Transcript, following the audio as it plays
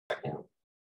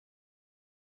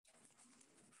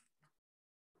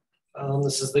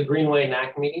This is the Greenway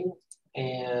NAC meeting,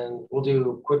 and we'll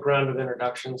do a quick round of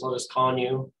introductions. I'll just call on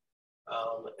you,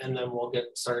 and then we'll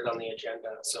get started on the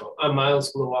agenda. So I'm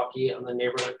Miles Glowacki. I'm the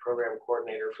neighborhood program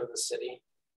coordinator for the city.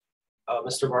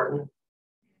 Mr. Barton.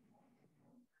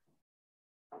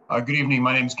 Good evening.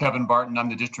 My name is Kevin Barton. I'm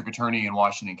the district attorney in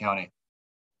Washington County.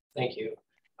 Thank you.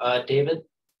 David.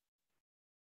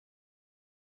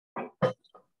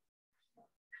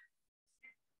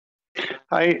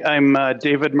 Hi, I'm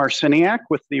David Marciniak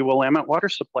with the Willamette Water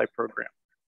Supply Program.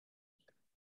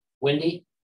 Wendy.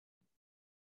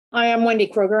 Hi, I'm Wendy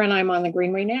Kroger and I'm on the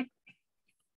Greenway NAC.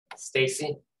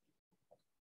 Stacy.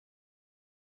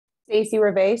 Stacy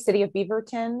Reve, City of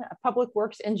Beaverton, Public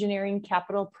Works Engineering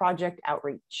Capital Project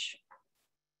Outreach.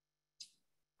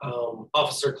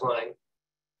 Officer Klein.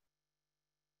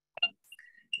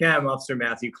 Yeah, I'm Officer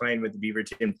Matthew Klein with the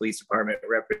Beaverton Police Department,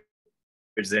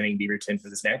 representing Beaverton for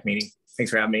this NAC meeting.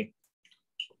 Thanks for having me.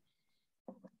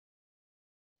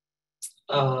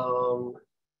 Let's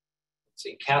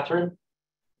see, Catherine.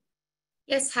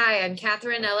 Yes, hi, I'm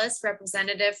Cathi Ellis,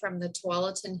 representative from the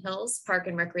Tualatin Hills Park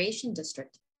and Recreation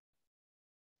District.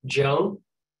 Joan.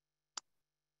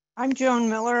 I'm Joan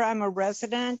Miller. I'm a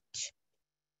resident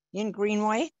in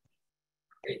Greenway.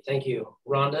 Great, thank you.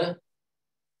 Rhonda.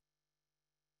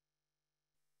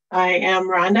 I am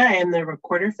Rhonda. I am the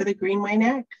recorder for the Greenway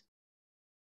NAC.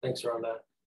 Thanks, Rhonda.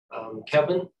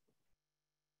 Kevin.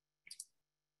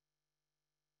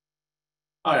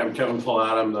 Hi, I'm Kevin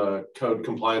Platt. I'm the code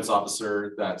compliance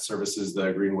officer that services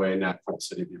the Greenway NAC for the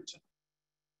City of Beaverton.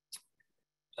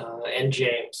 And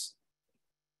James.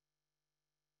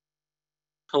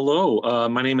 Hello,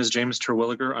 my name is James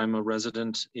Terwilliger. I'm a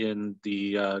resident in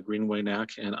the Greenway NAC,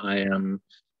 and I am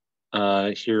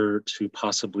here to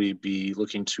possibly be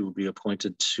looking to be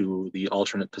appointed to the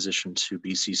alternate position to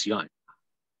BCCI.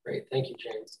 Great, thank you,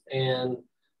 James. And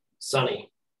Sunny.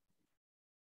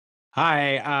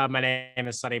 Hi, my name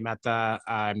is Sunny Mehta.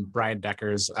 I'm Brian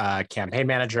Decker's campaign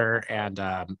manager, and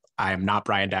I am not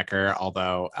Brian Decker,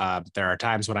 although there are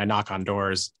times when I knock on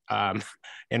doors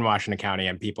in Washington County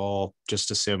and people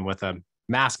just assume with a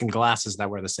mask and glasses that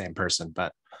we're the same person,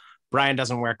 but Brian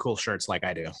doesn't wear cool shirts like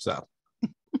I do, so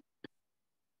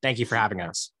thank you for having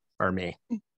us, or me.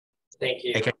 Thank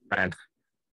you. Okay, Brian.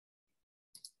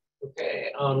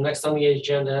 Okay, next on the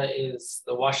agenda is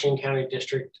the Washington County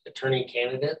District Attorney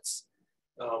candidates.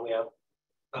 We have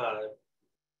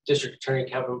District Attorney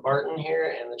Kevin Barton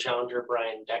here and the challenger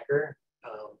Brian Decker,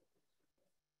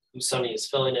 who Sunny is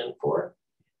filling in for.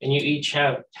 And you each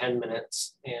have 10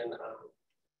 minutes. And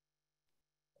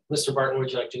Mr. Barton,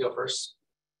 would you like to go first?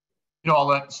 I'll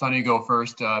let Sunny go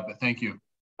first, but thank you.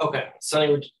 Okay,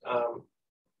 Sunny, would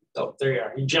oh, there you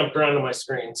are. You jumped around on my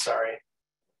screen, sorry.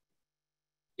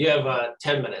 You have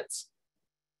 10 minutes.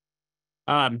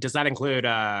 Does that include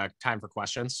time for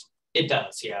questions? It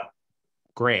does, yeah.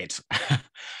 Great.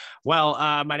 Well,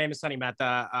 my name is Sunny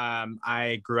Mehta.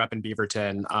 I grew up in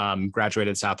Beaverton,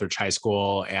 graduated Southridge High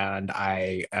School, and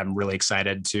I am really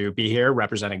excited to be here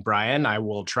representing Brian. I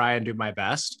will try and do my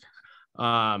best.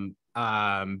 But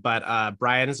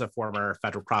Brian is a former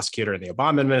federal prosecutor in the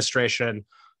Obama administration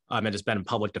and has been a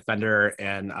public defender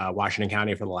in Washington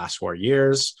County for the last 4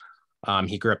 years.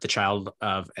 He grew up the child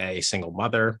of a single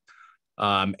mother,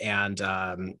 and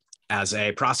as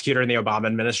a prosecutor in the Obama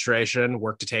administration,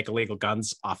 worked to take illegal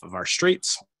guns off of our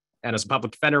streets. And as a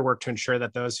public defender, worked to ensure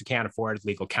that those who can't afford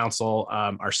legal counsel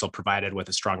are still provided with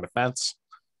a strong defense.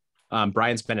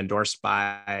 Brian's been endorsed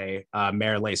by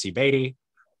Mayor Lacey Beatty,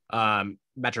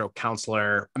 Metro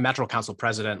Council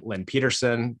President Lynn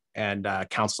Peterson, and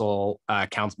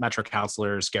Metro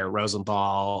Councilors Garrett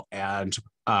Rosenthal and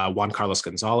Juan Carlos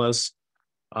Gonzalez,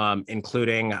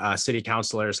 including city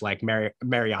councilors like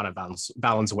Mariana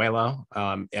Valenzuela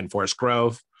in Forest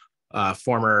Grove,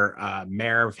 former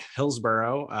mayor of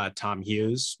Hillsborough, Tom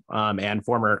Hughes, and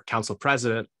former council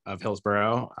president of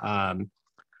Hillsborough,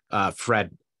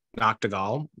 Fred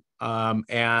Noctegal,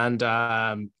 and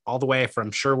all the way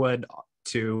from Sherwood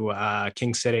to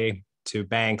King City to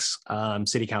Banks,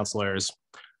 city councilors,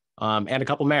 and a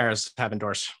couple mayors have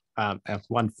endorsed,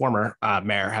 one former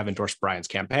mayor have endorsed Brian's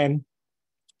campaign,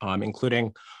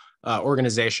 including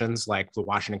organizations like the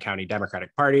Washington County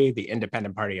Democratic Party, the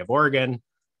Independent Party of Oregon,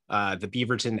 the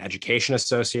Beaverton Education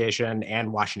Association,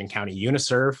 and Washington County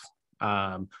UNISERV,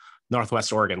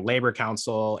 Northwest Oregon Labor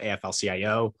Council,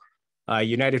 AFL-CIO,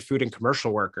 United Food and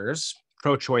Commercial Workers,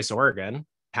 Pro-Choice Oregon,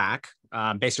 PAC,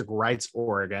 Basic Rights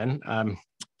Oregon,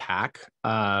 PAC,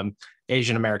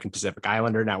 Asian American Pacific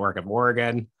Islander Network of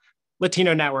Oregon,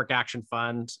 Latino Network Action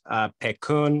Fund,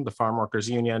 PECUN, the Farm Workers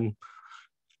Union,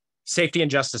 Safety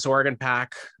and Justice Oregon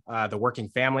PAC, the Working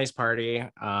Families Party.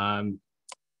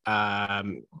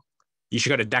 You should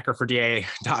go to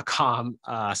deckerforda.com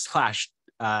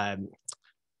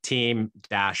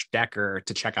 /team-Decker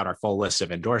to check out our full list of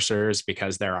endorsers,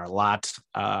 because there are a lot.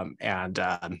 I'm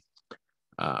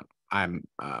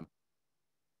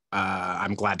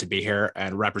glad to be here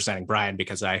and representing Brian,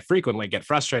 because I frequently get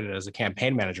frustrated as a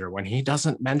campaign manager when he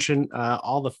doesn't mention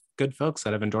all the good folks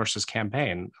that have endorsed his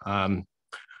campaign.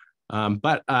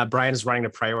 But Brian is running to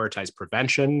prioritize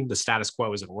prevention. The status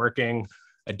quo isn't working.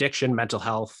 Addiction, mental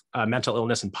health, mental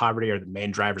illness, and poverty are the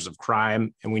main drivers of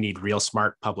crime, and we need real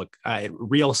smart public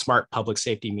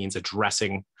safety means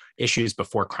addressing issues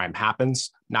before crime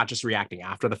happens, not just reacting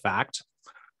after the fact.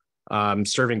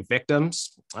 Serving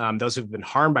victims, those who've been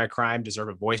harmed by crime deserve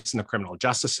a voice in the criminal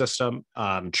justice system.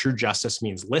 True justice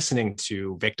means listening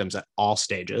to victims at all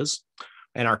stages,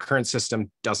 and our current system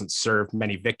doesn't serve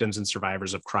many victims and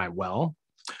survivors of crime well,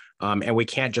 and we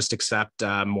can't just accept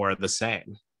more of the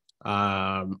same.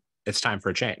 It's time for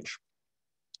a change.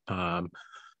 So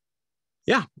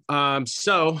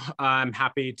I'm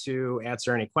happy to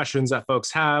answer any questions that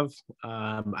folks have.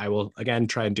 I will again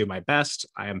try and do my best.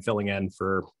 I am filling in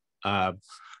for Brian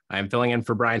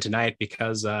tonight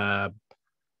because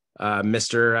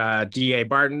Mr. DA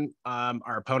Barton,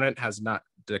 our opponent, has not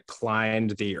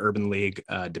declined the Urban League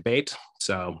debate.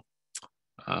 So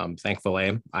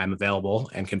thankfully, I'm available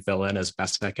and can fill in as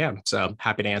best I can. So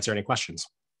happy to answer any questions.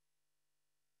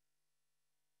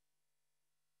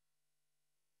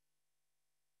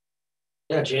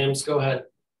 Yeah, James, go ahead.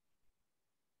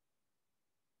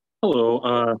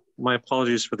 Hello, my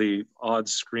apologies for the odd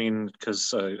screen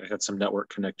because I had some network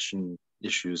connection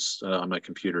issues on my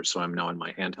computer, so I'm now in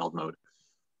my handheld mode.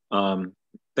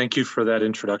 Thank you for that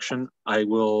introduction. I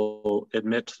will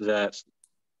admit that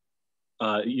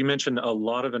you mentioned a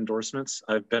lot of endorsements.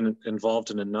 I've been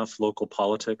involved in enough local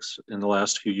politics in the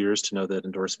last few years to know that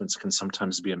endorsements can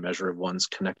sometimes be a measure of one's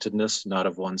connectedness, not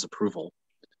of one's approval.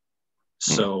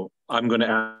 So I'm going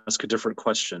to ask a different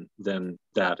question than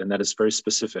that, and that is very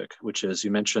specific, which is,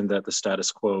 you mentioned that the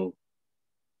status quo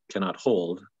cannot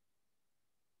hold.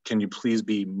 Can you please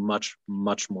be much,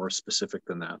 much more specific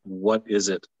than that? What is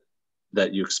it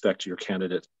that you expect your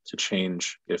candidate to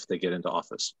change if they get into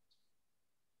office?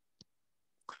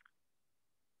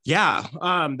 Yeah,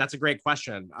 that's a great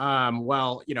question.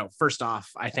 Well, first off,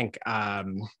 I think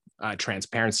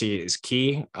transparency is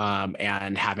key,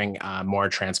 and having a more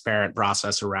transparent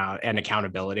process around and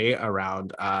accountability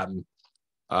around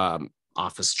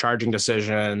office charging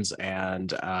decisions,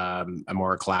 and a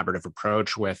more collaborative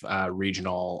approach with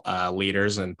regional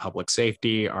leaders and public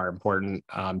safety are important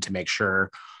to make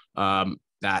sure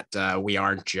that we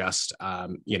aren't just,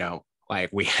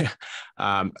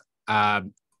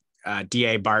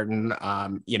 DA Barton,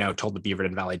 told the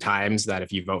Beaverton Valley Times that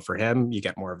if you vote for him, you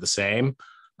get more of the same.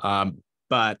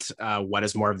 But what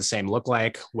does more of the same look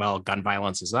like? Well, gun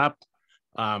violence is up,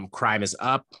 crime is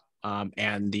up,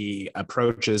 and the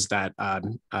approaches that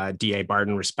DA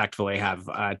Barton respectfully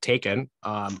have taken,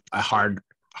 a hard,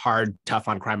 tough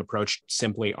on crime approach,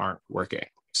 simply aren't working.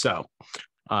 So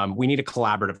we need a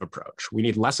collaborative approach. We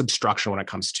need less obstruction when it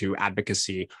comes to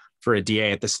advocacy for a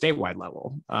DA at the statewide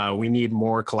level. We need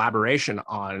more collaboration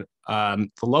on the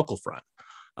local front.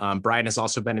 Brian has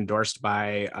also been endorsed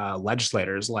by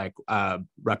legislators like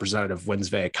Representative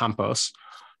Winsve Campos,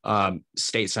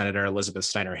 State Senator Elizabeth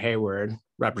Steiner Hayward,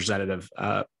 Representative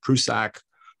Prusak,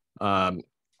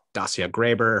 Dacia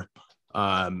Graber,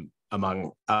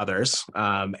 among others.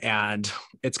 And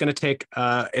it's going to take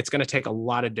a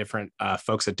lot of different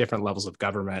folks at different levels of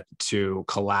government to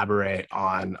collaborate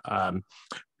on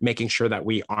making sure that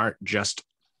we aren't just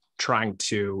trying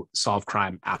to solve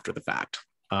crime after the fact.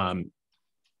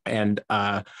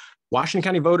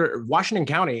 Washington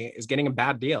County is getting a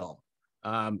bad deal.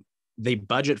 The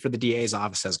budget for the DA's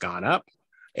office has gone up,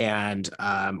 and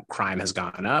crime has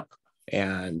gone up,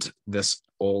 and this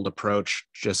old approach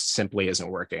just simply isn't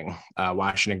working.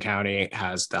 Washington County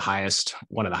has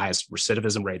one of the highest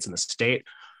recidivism rates in the state,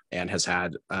 and is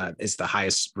the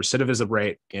highest recidivism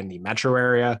rate in the metro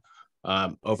area.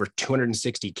 Over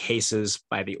 260 cases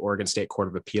by the Oregon State Court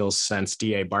of Appeals since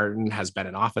DA Barton has been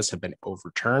in office have been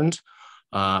overturned.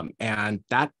 And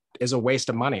that is a waste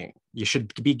of money. You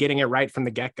should be getting it right from the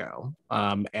get-go.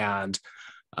 And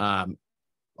a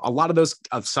lot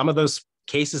of some of those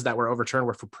cases that were overturned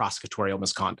were for prosecutorial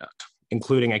misconduct,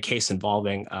 including a case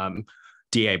involving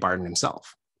DA Barton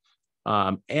himself.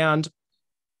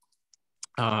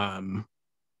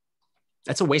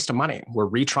 That's a waste of money. We're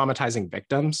re-traumatizing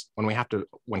victims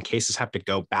when cases have to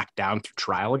go back down through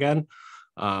trial again.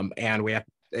 And we have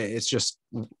it's just,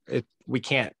 we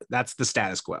can't, that's the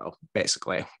status quo,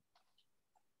 basically.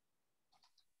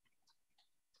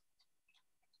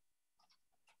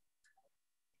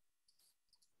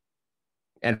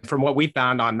 And from what we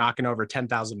found on knocking over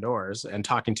 10,000 doors and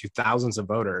talking to thousands of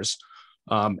voters,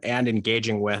 and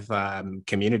engaging with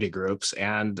community groups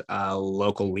and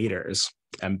local leaders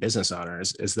and business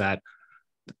owners, is that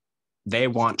they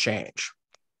want change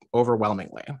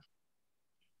overwhelmingly.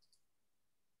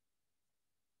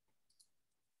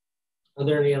 Are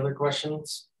there any other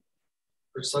questions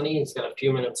for Sonny? He's got a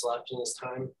few minutes left in his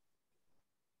time.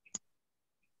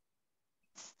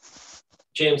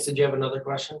 James, did you have another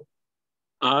question?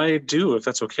 I do, if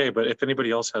that's okay, but if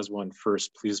anybody else has one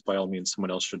first, please, by all means,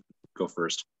 someone else should go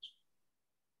first.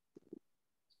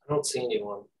 I don't see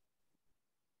anyone.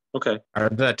 Okay. Are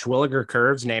the Terwilliger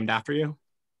curves named after you?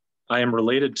 I am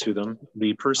related to them.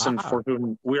 The person for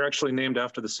whom we're actually named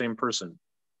after the same person.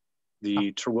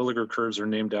 The Terwilliger curves are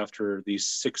named after the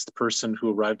 6th person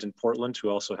who arrived in Portland, who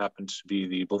also happened to be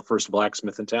the first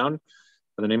blacksmith in town,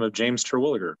 by the name of James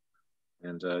Terwilliger.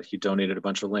 And he donated a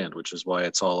bunch of land, which is why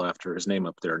it's all after his name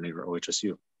up there near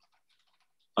OHSU.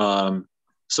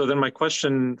 So then my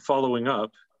question following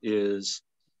up is,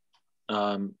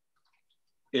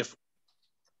 if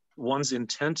one's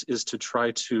intent is to try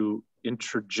to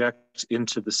interject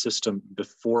into the system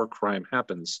before crime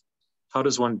happens, how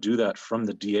does one do that from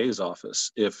the DA's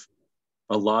office if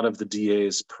a lot of the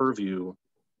DA's purview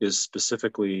is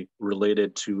specifically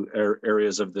related to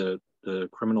areas of the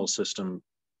criminal system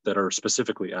that are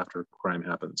specifically after crime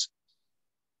happens?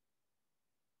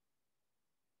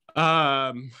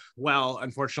 Well,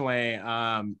 unfortunately,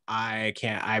 I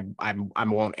can't, I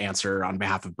won't answer on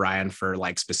behalf of Brian for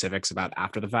like specifics about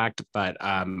after the fact, but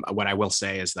what I will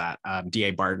say is that DA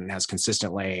Barton has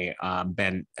consistently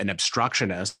been an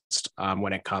obstructionist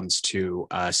when it comes to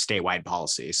statewide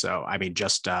policy. So, I mean,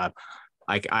 just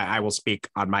I will speak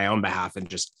on my own behalf and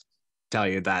just tell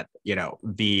you that, you know,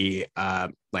 the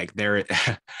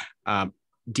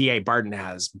DA Barton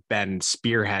has been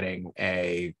spearheading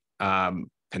a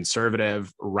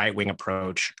conservative right-wing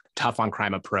approach, tough on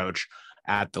crime approach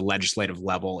at the legislative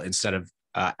level, instead of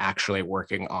actually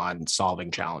working on solving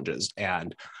challenges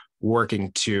and working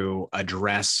to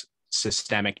address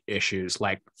systemic issues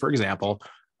like, for example,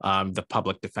 the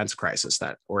public defense crisis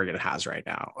that Oregon has right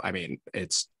now. I mean,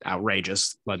 it's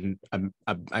outrageous.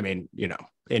 I mean, you know,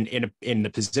 in the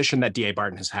position that DA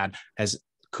Barton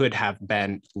could have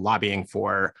been lobbying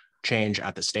for change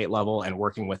at the state level and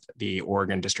working with the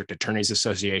Oregon District Attorneys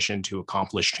Association to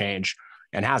accomplish change,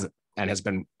 and hasn't, and has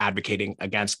been advocating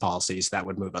against policies that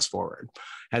would move us forward.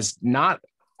 Has not,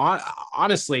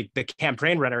 honestly, the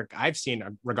campaign rhetoric I've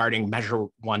seen regarding Measure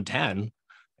 110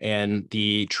 and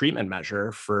the treatment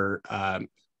measure for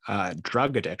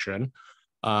drug addiction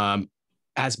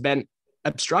has been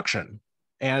obstruction.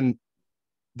 And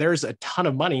there's a ton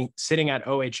of money sitting at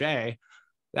OHA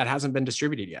that hasn't been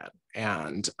distributed yet.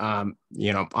 And,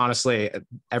 you know, honestly,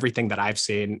 everything that I've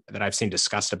seen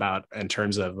discussed about in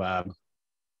terms of,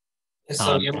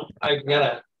 so I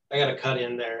gotta cut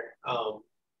in there.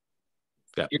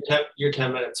 Yeah. Your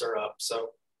 10 minutes are up.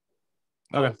 So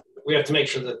okay, we have to make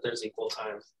sure that there's equal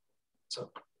time. So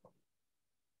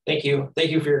thank you.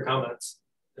 Thank you for your comments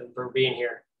and for being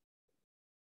here.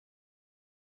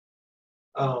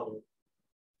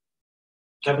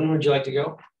 Kevin, would you like to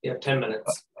go? You have 10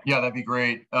 minutes. Yeah, that'd be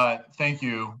great. Thank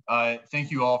you. Thank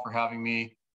you all for having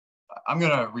me. I'm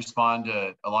going to respond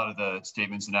to a lot of the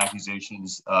statements and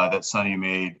accusations that Sonny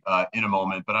made in a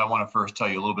moment, but I want to first tell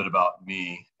you a little bit about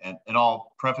me. And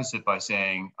I'll preface it by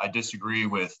saying I disagree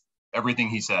with everything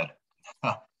he said.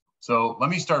 So let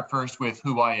me start first with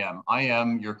who I am. I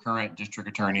am your current district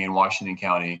attorney in Washington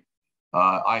County.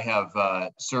 I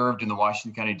have served in the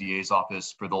Washington County DA's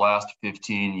office for the last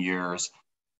 15 years,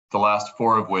 the last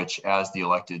 4 of which as the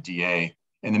elected DA.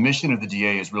 And the mission of the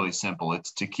DA is really simple.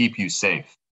 It's to keep you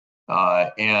safe.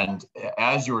 And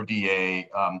as your DA,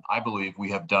 I believe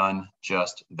we have done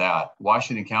just that.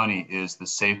 Washington County is the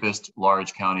safest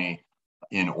large county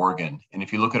in Oregon. And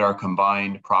if you look at our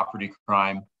combined property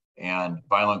crime and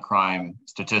violent crime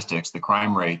statistics, the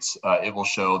crime rates, it will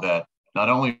show that not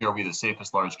only are we the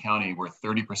safest large county, we're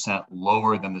 30%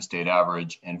 lower than the state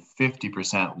average and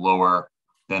 50% lower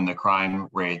than the crime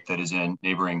rate that is in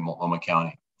neighboring Multnomah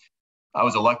County. I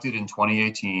was elected in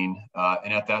 2018,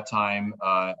 and at that time,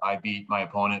 I beat my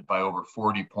opponent by over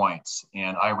 40 points.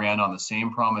 And I ran on the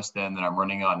same promise then that I'm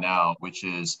running on now, which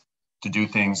is to do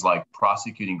things like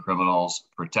prosecuting criminals,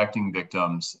 protecting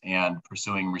victims, and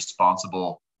pursuing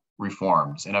responsible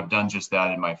reforms. And I've done just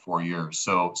that in my 4 years.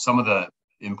 So some of the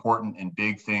important and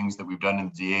big things that we've done in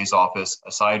the DA's office,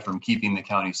 aside from keeping the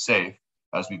county safe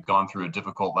as we've gone through a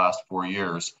difficult last 4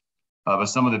 years. But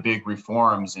some of the big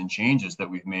reforms and changes that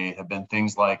we've made have been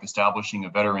things like establishing a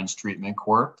Veterans Treatment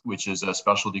Court, which is a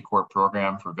specialty court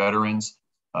program for veterans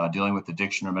dealing with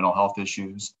addiction or mental health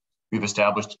issues. We've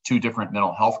established 2 different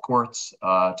mental health courts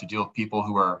to deal with people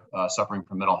who are suffering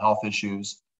from mental health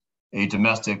issues, a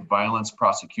domestic violence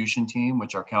prosecution team,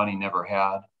 which our county never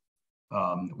had.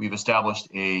 We've established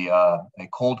a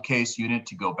cold case unit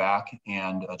to go back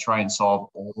and try and solve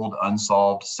old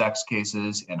unsolved sex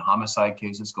cases and homicide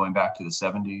cases going back to the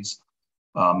 70s.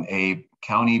 A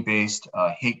county-based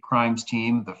hate crimes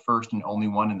team, the first and only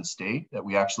one in the state that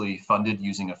we actually funded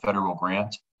using a federal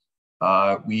grant.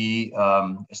 We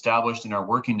established and are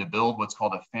working to build what's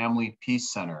called a Family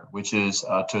Peace Center, which is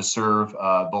to serve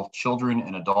both children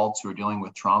and adults who are dealing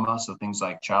with trauma, so things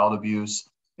like child abuse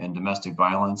and domestic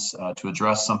violence, to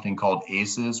address something called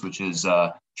ACEs, which is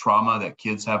trauma that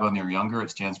kids have when they're younger. It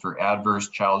stands for Adverse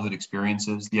Childhood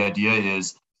Experiences. The idea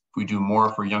is if we do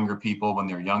more for younger people when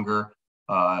they're younger,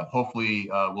 hopefully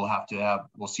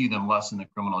we'll see them less in the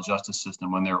criminal justice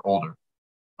system when they're older.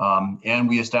 And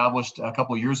we established a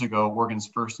couple of years ago Oregon's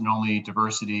first and only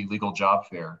diversity legal job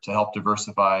fair to help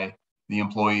diversify the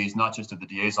employees, not just at the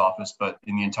DA's office, but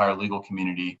in the entire legal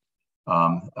community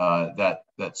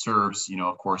that serves,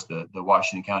 of course, the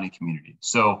Washington County community.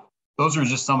 So those are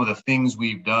just some of the things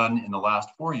we've done in the last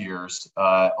 4 years,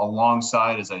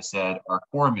 alongside, as I said, our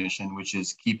core mission, which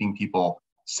is keeping people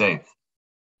safe.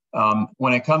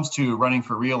 When it comes to running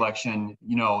for re-election,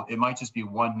 it might just be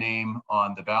one name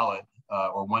on the ballot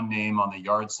or one name on the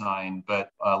yard sign, but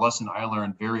a lesson I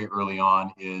learned very early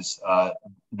on is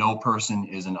no person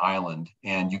is an island,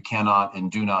 and you cannot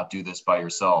and do not do this by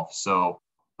yourself. So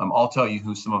I'll tell you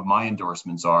who some of my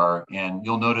endorsements are, and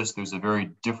you'll notice there's a very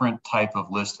different type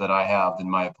of list that I have than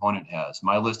my opponent has.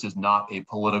 My list is not a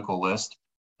political list.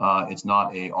 It's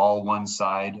not a all one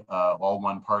side, all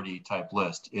one party type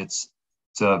list. It's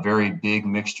a very big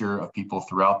mixture of people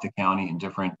throughout the county in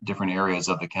different areas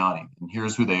of the county. And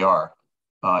here's who they are.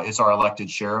 It's our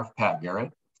elected sheriff, Pat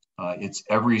Garrett. It's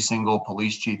every single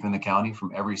police chief in the county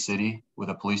from every city with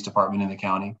a police department in the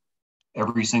county.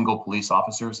 Every single police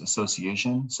officers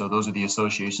association. So those are the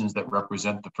associations that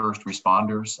represent the first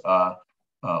responders,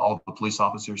 all the police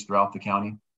officers throughout the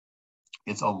county.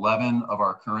 It's 11 of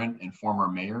our current and former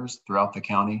mayors throughout the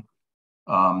county.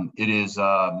 It is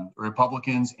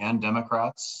Republicans and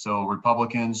Democrats. So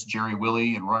Republicans, Jerry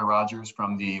Willey and Roy Rogers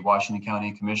from the Washington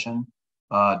County Commission.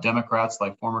 Democrats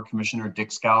like former Commissioner Dick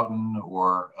Scouten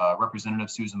or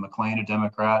Representative Susan McLean, a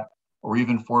Democrat, or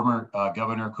even former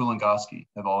Governor Kulongoski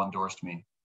have all endorsed me.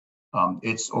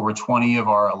 It's over 20 of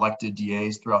our elected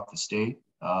DAs throughout the state,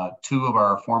 2 of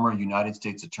our former United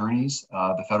States attorneys,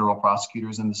 the federal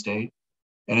prosecutors in the state,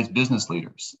 and it's business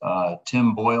leaders.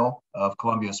 Tim Boyle of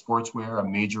Columbia Sportswear, a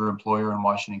major employer in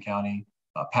Washington County,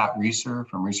 Pat Reeser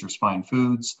from Reeser's Fine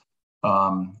Foods,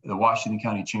 the Washington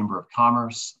County Chamber of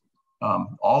Commerce.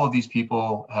 All of these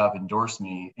people have endorsed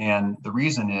me, and the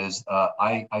reason is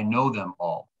I know them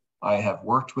all. I have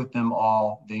worked with them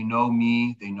all. They know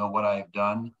me, they know what I have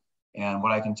done. And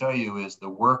what I can tell you is the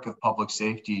work of public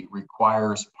safety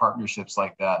requires partnerships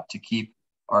like that to keep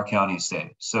our county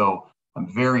safe. So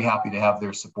I'm very happy to have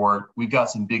their support. We've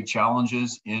got some big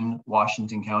challenges in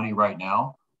Washington County right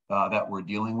now that we're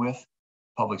dealing with.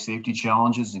 Public safety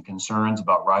challenges and concerns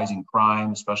about rising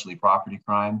crime, especially property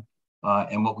crime.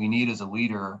 And what we need is a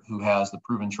leader who has the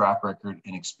proven track record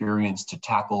and experience to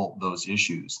tackle those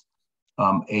issues.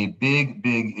 A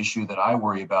big issue that I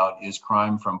worry about is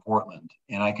crime from Portland.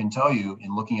 And I can tell you,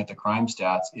 in looking at the crime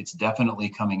stats, it's definitely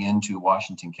coming into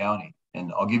Washington County.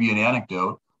 And I'll give you an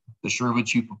anecdote. The Sherwood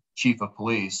chief of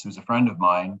police, who's a friend of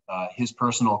mine, his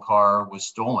personal car was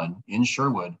stolen in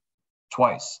Sherwood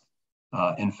twice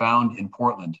and found in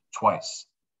Portland twice.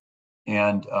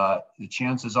 And the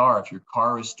chances are, if your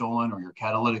car is stolen or your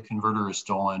catalytic converter is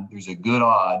stolen, there's a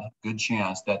good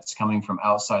chance that's coming from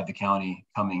outside the county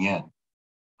coming in.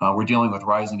 We're dealing with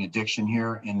rising addiction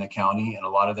here in the county, and a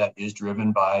lot of that is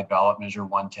driven by ballot measure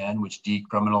 110, which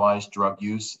decriminalized drug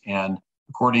use. And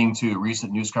according to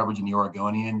recent news coverage in the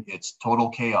Oregonian, it's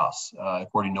total chaos,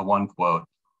 according to one quote,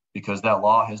 because that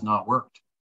law has not worked.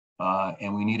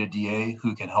 And we need a DA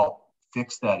who can help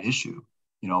fix that issue.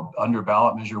 Under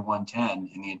ballot measure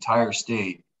 110 in the entire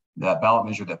state, that ballot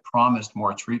measure that promised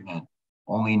more treatment,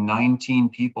 only 19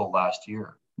 people last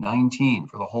year, 19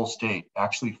 for the whole state,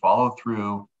 actually followed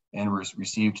through and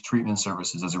received treatment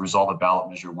services as a result of ballot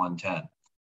measure 110.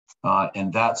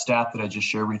 And that stat that I just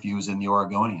shared with you is in the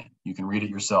Oregonian. You can read it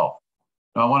yourself.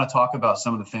 Now, I want to talk about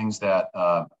some of the things that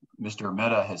Mr.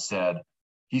 Mehta has said.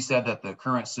 He said that the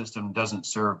current system doesn't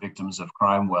serve victims of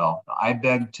crime well. I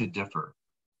beg to differ.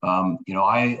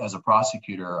 As a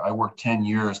prosecutor, I worked 10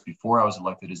 years before I was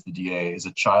elected as the DA as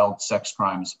a child sex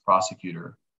crimes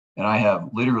prosecutor. And I have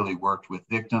literally worked with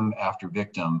victim after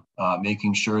victim,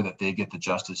 making sure that they get the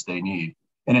justice they need.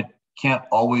 And it can't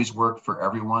always work for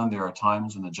everyone. There are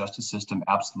times when the justice system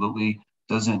absolutely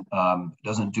doesn't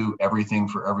do everything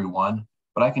for everyone.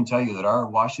 But I can tell you that our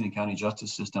Washington County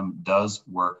justice system does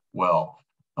work well.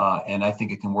 And I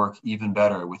think it can work even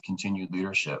better with continued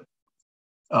leadership.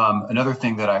 Another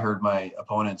thing that I heard my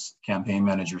opponent's campaign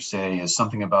manager say is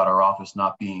something about our office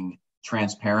not being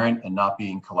transparent and not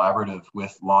being collaborative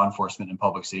with law enforcement and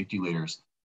public safety leaders.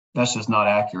 That's just not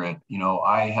accurate.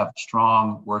 I have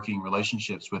strong working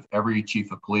relationships with every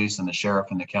chief of police and the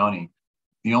sheriff in the county.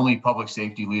 The only public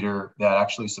safety leader that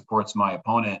actually supports my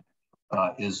opponent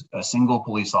is a single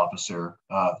police officer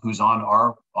who's on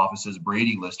our office's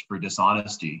Brady list for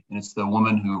dishonesty. And it's the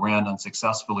woman who ran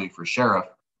unsuccessfully for sheriff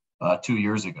 2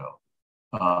 years ago.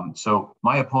 So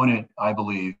my opponent, I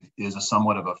believe, is a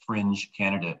somewhat of a fringe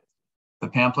candidate. The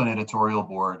Pamphlet Editorial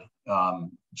Board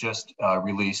just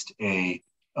released a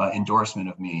endorsement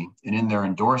of me. And in their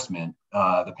endorsement,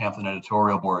 the Pamphlet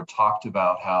Editorial Board talked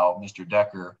about how Mr.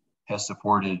 Decker has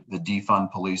supported the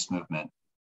defund police movement.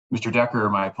 Mr. Decker,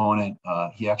 my opponent,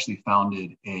 he actually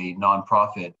founded a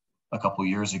nonprofit a couple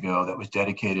years ago that was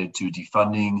dedicated to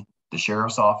defunding the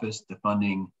sheriff's office,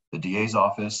 defunding the DA's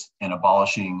office, and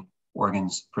abolishing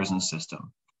Oregon's prison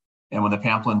system. And when the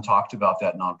pamphlet talked about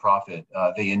that nonprofit,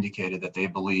 they indicated that they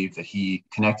believed that he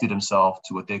connected himself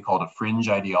to what they called a fringe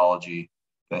ideology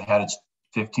that had its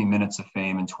 15 minutes of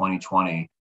fame in 2020,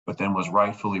 but then was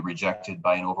rightfully rejected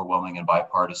by an overwhelming and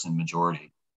bipartisan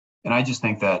majority. And I just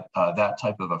think that that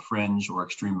type of a fringe or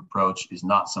extreme approach is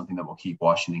not something that will keep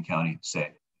Washington County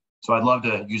safe. So I'd love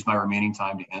to use my remaining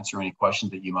time to answer any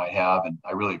questions that you might have, and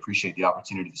I really appreciate the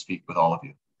opportunity to speak with all of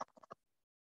you.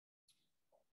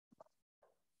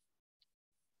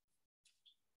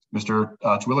 Mr.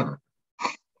 Terwilliger.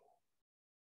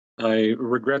 I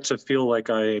regret to feel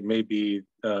like I may be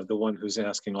the one who's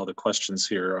asking all the questions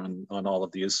here on all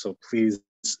of these. So please,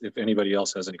 if anybody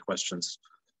else has any questions,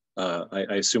 I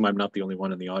assume I'm not the only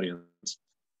one in the audience.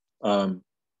 One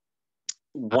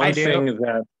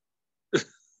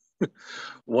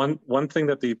thing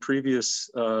that the previous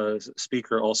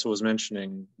speaker also was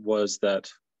mentioning was that,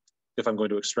 if I'm going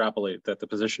to extrapolate, that the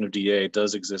position of DA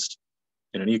does exist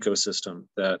in an ecosystem,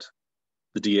 that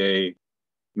the DA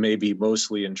may be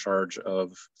mostly in charge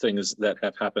of things that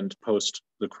have happened post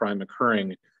the crime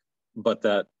occurring, but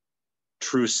that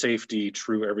true safety,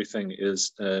 true everything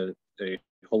is a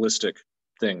holistic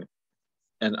thing.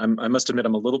 And I must admit,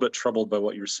 I'm a little bit troubled by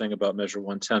what you're saying about Measure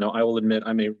 110. Now, I will admit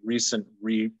I'm a recent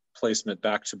replacement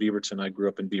back to Beaverton. I grew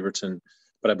up in Beaverton,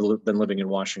 but I've been living in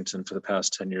Washington for the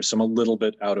past 10 years. So I'm a little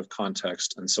bit out of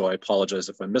context. And so I apologize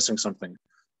if I'm missing something.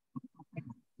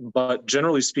 But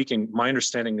generally speaking, my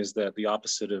understanding is that the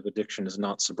opposite of addiction is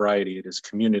not sobriety, it is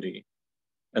community.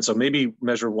 And so maybe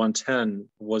Measure 110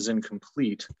 was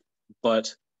incomplete,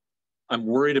 but I'm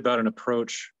worried about an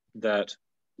approach that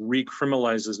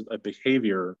recriminalizes a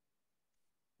behavior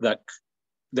that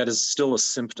is still a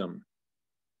symptom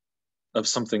of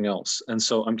something else. And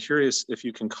so I'm curious if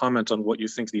you can comment on what you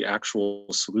think the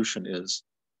actual solution is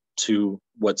to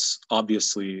what's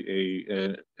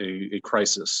obviously a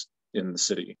crisis in the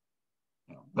city.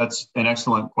 That's an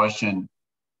excellent question.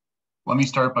 Let me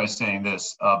start by saying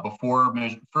this.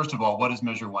 First of all, what does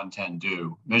Measure 110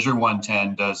 do? Measure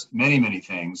 110 does many, many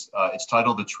things. It's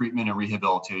titled the Treatment and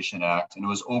Rehabilitation Act, and it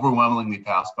was overwhelmingly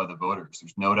passed by the voters.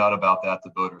 There's no doubt about that.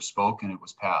 The voters spoke and it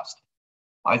was passed.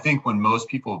 I think when most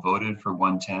people voted for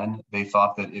 110, they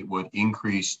thought that it would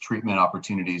increase treatment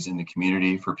opportunities in the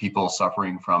community for people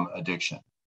suffering from addiction.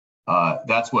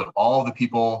 That's what all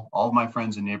of my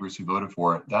friends and neighbors who voted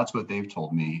for it, that's what they've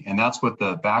told me. And that's what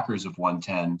the backers of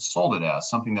 110 sold it as,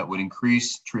 something that would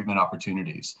increase treatment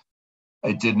opportunities.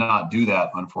 It did not do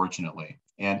that, unfortunately.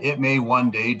 And it may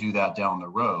one day do that down the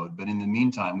road. But in the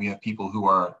meantime, we have people who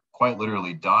are quite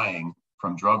literally dying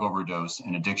from drug overdose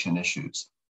and addiction issues.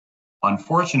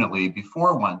 Unfortunately,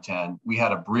 before 110, we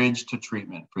had a bridge to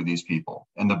treatment for these people.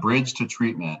 And the bridge to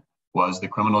treatment was the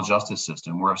criminal justice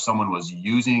system, where if someone was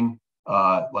using,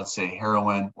 let's say,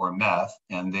 heroin or meth,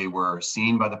 and they were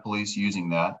seen by the police using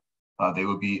that, they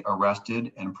would be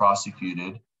arrested and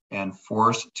prosecuted and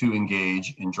forced to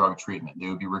engage in drug treatment. They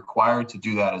would be required to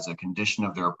do that as a condition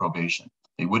of their probation.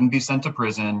 They wouldn't be sent to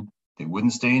prison, they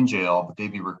wouldn't stay in jail, but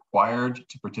they'd be required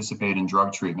to participate in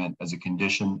drug treatment as a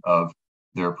condition of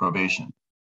their probation.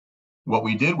 What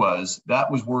we did was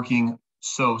that was working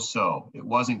so-so. It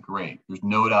wasn't great. There's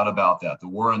no doubt about that. The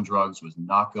war on drugs was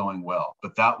not going well,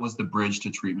 but that was the bridge to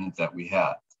treatment that we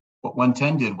had. What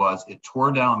 110 did was it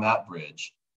tore down that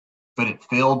bridge, but it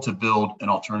failed to build an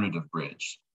alternative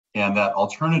bridge. And that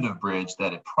alternative bridge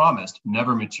that it promised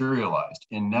never materialized.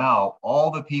 And now all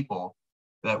the people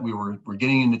that we were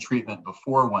getting into treatment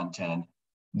before 110,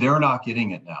 they're not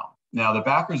getting it now. Now the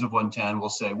backers of 110 will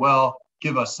say, well,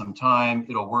 give us some time,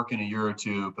 it'll work in a year or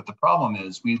two. But the problem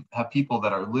is we have people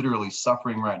that are literally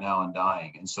suffering right now and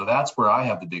dying. And so that's where I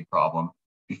have the big problem.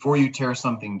 Before you tear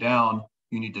something down,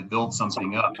 you need to build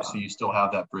something up so you still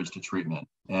have that bridge to treatment.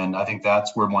 And I think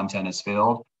that's where 110 has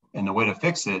failed. And the way to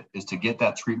fix it is to get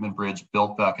that treatment bridge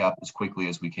built back up as quickly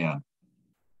as we can.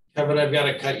 Kevin, I've got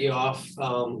to cut you off.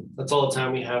 That's all the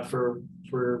time we have for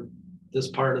this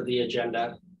part of the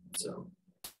agenda. So.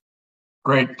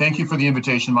 Great. Thank you for the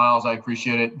invitation, Miles. I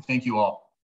appreciate it. Thank you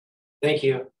all. Thank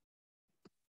you.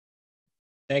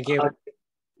 Thank you.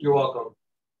 You're welcome.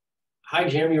 Hi,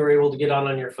 Jim. You were able to get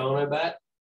on your phone, I bet.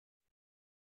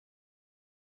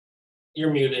 You're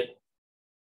muted.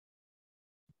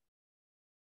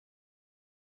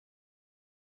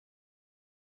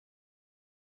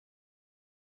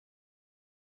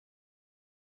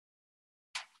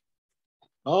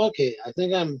 Okay, I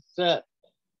think I'm set.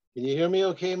 Can you hear me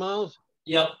okay, Miles?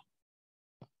 Yep.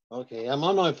 Okay, I'm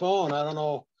on my phone. I don't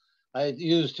know. I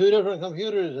used two different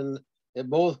computers and they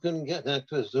both couldn't get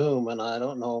connected to Zoom, and I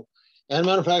don't know. And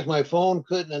matter of fact, my phone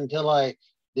couldn't until I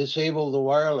disabled the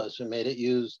wireless and made it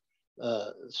use,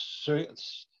 until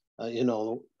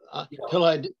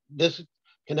I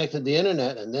disconnected the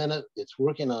internet, and then it's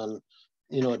working on,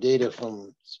 data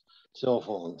from cell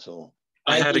phone. So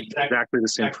I had exactly the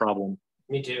same problem.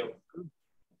 Me too.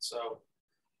 So,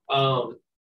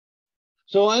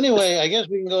 so anyway, I guess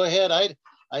we can go ahead.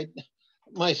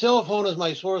 My cell phone is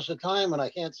my source of time, and I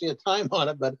can't see a time on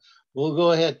it, but we'll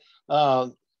go ahead.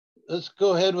 Let's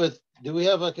go ahead with. Do we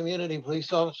have a community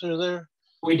police officer there?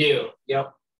 We do.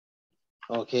 Yep.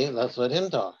 Okay, let's let him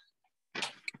talk.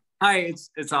 Hi,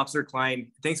 it's Officer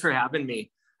Klein. Thanks for having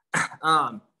me.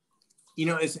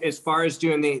 As far as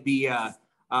doing the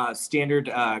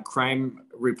standard crime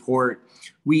report,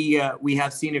 we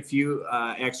have seen a few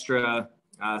extra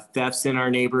thefts in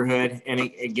our neighborhood, and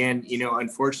again,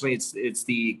 unfortunately, it's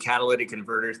the catalytic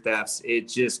converter thefts.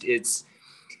 It's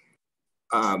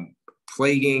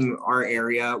plaguing our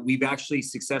area. We've actually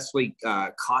successfully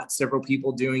caught several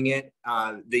people doing it.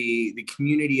 The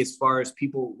community, as far as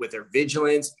people with their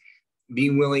vigilance,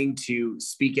 being willing to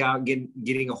speak out,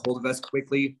 getting a hold of us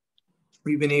quickly,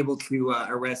 we've been able to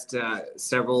arrest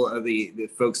several of the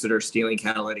folks that are stealing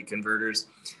catalytic converters.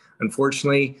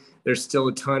 Unfortunately, there's still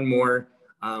a ton more.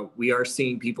 We are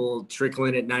seeing people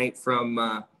trickling at night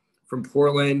from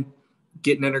Portland,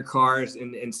 getting under cars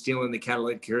and stealing the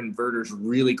catalytic converters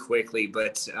really quickly.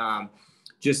 But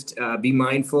just be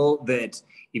mindful that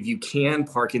if you can,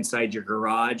 park inside your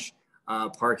garage,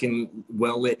 park in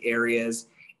well-lit areas,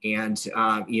 and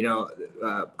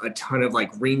a ton of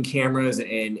like ring cameras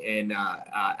and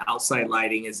outside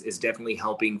lighting is definitely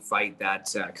helping fight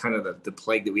that kind of the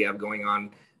plague that we have going on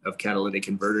of catalytic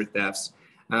converter thefts.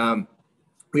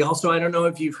 We also, I don't know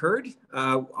if you've heard,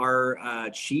 our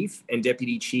chief and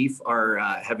deputy chief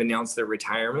have announced their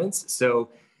retirements. So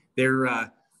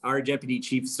our deputy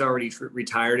chief is already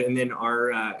retired, and then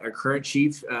our current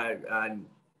chief,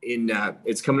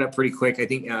 it's coming up pretty quick. I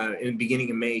think in the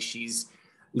beginning of May, she's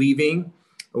leaving.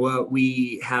 Well,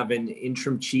 we have an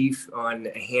interim chief on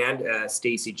hand,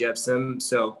 Stacy Jepson.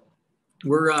 So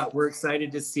we're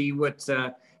excited to see what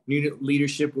new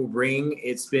leadership will bring.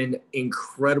 It's been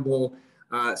incredible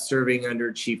serving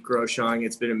under Chief Groshong.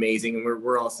 It's been amazing, and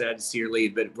we're all sad to see her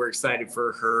leave, but we're excited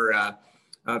for her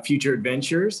future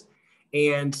adventures.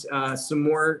 And some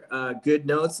more good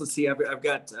notes. Let's see, I've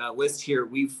got a list here.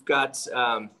 We've got,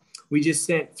 we just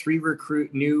sent 3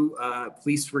 new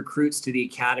police recruits to the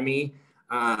academy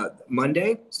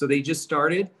Monday. So they just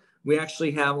started. We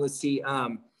actually have, let's see,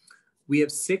 we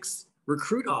have 6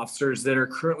 recruit officers that are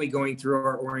currently going through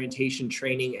our orientation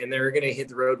training, and they're going to hit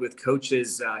the road with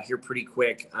coaches here pretty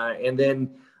quick. And then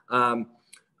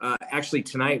actually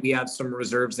tonight we have some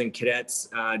reserves and cadets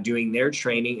doing their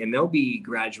training, and they'll be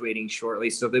graduating shortly.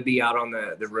 So they'll be out on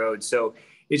the road. So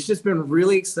it's just been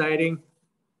really exciting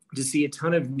to see a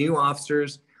ton of new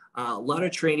officers, a lot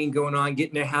of training going on,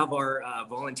 getting to have our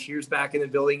volunteers back in the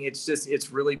building.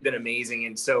 It's really been amazing.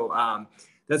 And so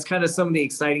that's kind of some of the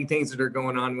exciting things that are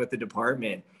going on with the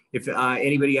department. If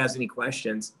anybody has any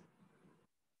questions.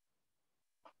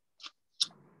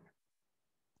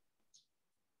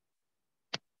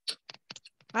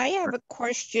 I have a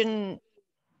question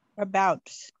about,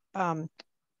 I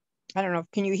don't know,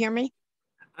 can you hear me?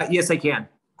 Yes, I can.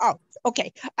 Oh,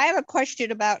 okay. I have a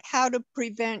question about how to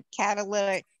prevent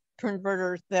catalytic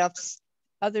converter thefts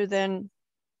other than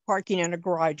parking in a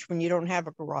garage when you don't have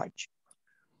a garage.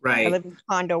 Right. I live in a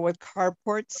condo with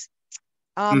carports.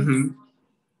 Mhm.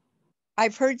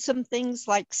 I've heard some things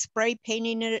like spray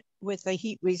painting it with a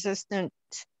heat resistant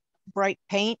bright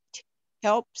paint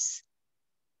helps.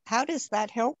 How does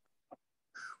that help?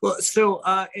 Well, so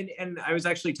and I was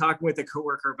actually talking with a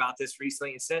coworker about this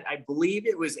recently, and said I believe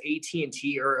it was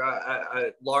AT&T or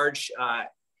a large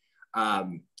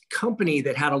company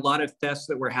that had a lot of thefts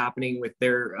that were happening with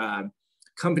their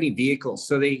company vehicles.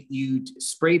 So you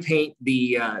spray paint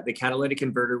the catalytic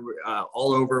converter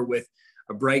all over with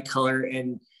a bright color,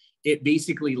 and it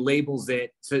basically labels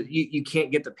it so you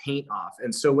can't get the paint off.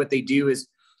 And so what they do is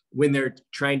when they're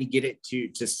trying to get it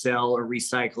to sell or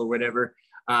recycle or whatever,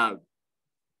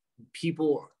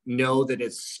 people know that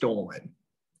it's stolen.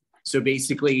 So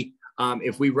basically,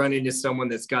 if we run into someone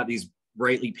that's got these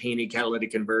brightly painted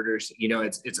catalytic converters, you know,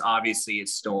 it's obviously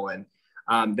it's stolen.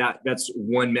 That's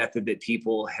one method that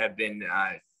people have been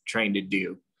trying to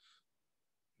do.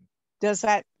 Does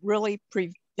that really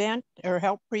prevent or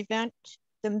help prevent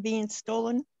them being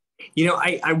stolen? You know,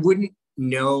 I wouldn't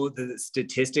know the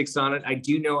statistics on it. I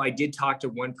do know I did talk to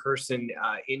one person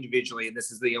individually, and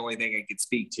this is the only thing I could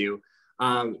speak to.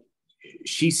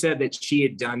 She said that she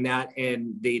had done that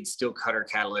and they'd still cut her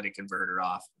catalytic converter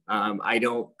off. I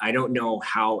don't know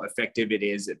how effective it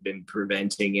is at been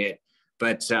preventing it,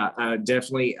 but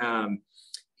definitely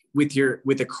with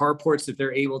the carports, if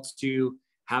they're able to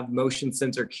have motion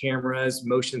sensor cameras,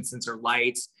 motion sensor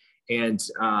lights, and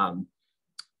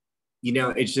you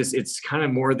know, it's kind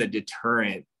of more the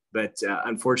deterrent. But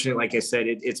unfortunately, like I said,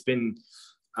 it's been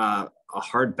a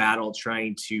hard battle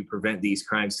trying to prevent these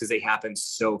crimes because they happen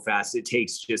so fast. It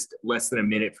takes just less than a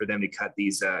minute for them to cut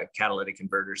these catalytic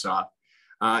converters off.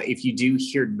 If you do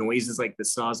hear noises like the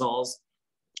sawzalls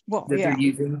that they're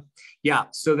using,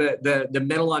 so the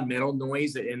metal on metal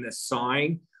noise in the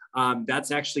sawing, that's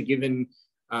actually given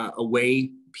away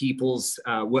people's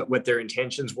what their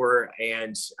intentions were,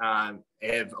 and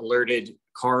have alerted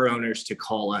car owners to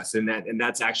call us, and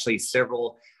that's actually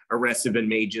several arrests have been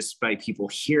made just by people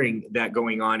hearing that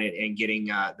going on and getting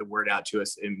the word out to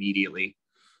us immediately.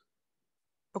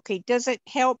 Okay, does it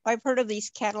help? I've heard of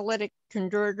these catalytic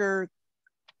converter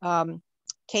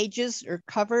cages or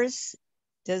covers.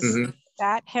 Does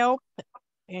that help?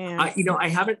 And you know, I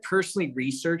haven't personally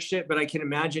researched it, but I can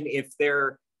imagine if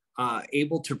they're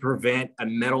able to prevent a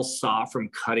metal saw from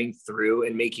cutting through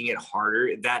and making it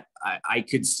harder, that I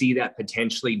could see that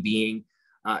potentially being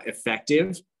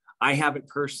effective. I haven't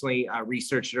personally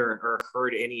researched or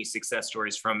heard any success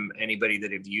stories from anybody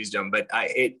that have used them, but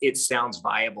it sounds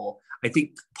viable. I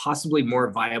think possibly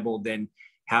more viable than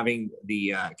having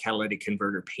the catalytic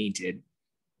converter painted.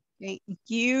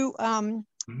 do you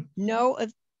know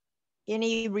of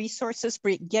any resources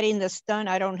for getting this done?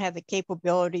 I don't have the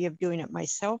capability of doing it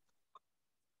myself.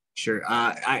 Sure.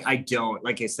 I don't.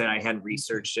 Like I said, I hadn't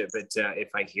researched it, but if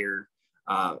I hear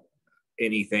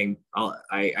anything,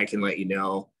 I can let you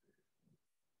know.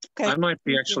 Okay. I might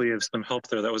be actually of some help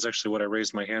there. That was actually what I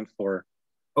raised my hand for.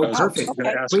 Oh, perfect.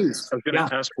 Please. I was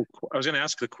going to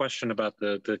ask the question about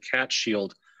the cat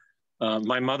shield.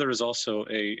 My mother is also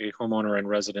a homeowner and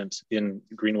resident in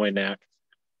Greenway NAC.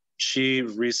 She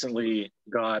recently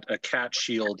got a cat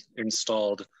shield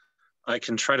installed. I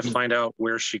can try to find out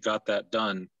where she got that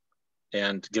done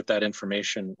and get that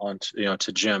information on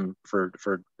to Jim for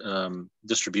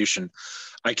distribution.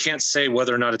 I can't say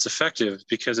whether or not it's effective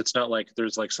because it's not like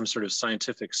there's like some sort of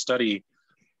scientific study.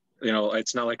 You know,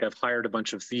 it's not like I've hired a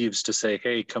bunch of thieves to say,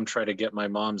 hey, come try to get my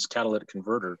mom's catalytic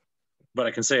converter. But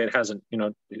I can say it hasn't, you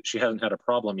know, she hasn't had a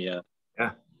problem yet.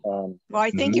 Yeah. Well,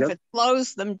 I think if it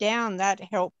slows them down, that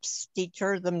helps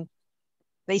deter them.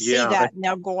 They see that and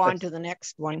they'll go on to the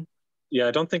next one. Yeah,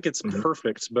 I don't think it's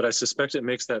perfect, but I suspect it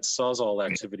makes that sawzall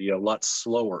activity a lot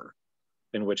slower,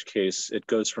 in which case it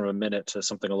goes from a minute to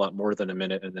something a lot more than a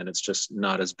minute, and then it's just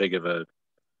not as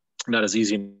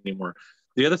easy anymore.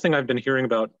 The other thing I've been hearing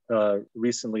about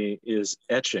recently is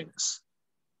etchings.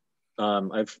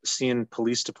 I've seen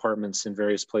police departments in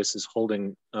various places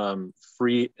holding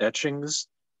free etchings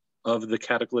of the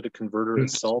catalytic converter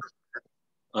itself.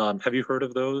 Have you heard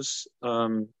of those?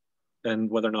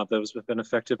 And whether or not those have been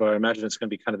effective? I imagine it's going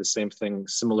to be kind of the same thing,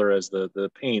 similar as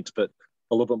the paint, but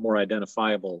a little bit more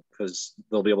identifiable because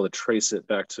they'll be able to trace it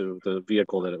back to the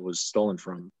vehicle that it was stolen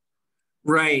from.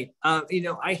 Right. You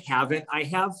know, I haven't. I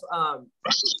have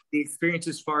the experience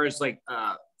as far as like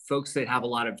folks that have a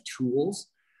lot of tools.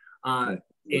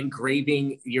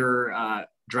 engraving your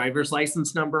driver's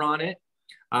license number on it.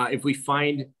 If we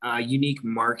find unique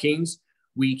markings,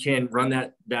 we can run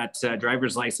that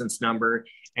driver's license number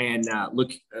and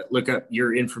look up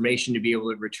your information to be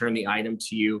able to return the item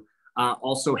to you.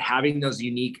 Also, having those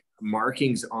unique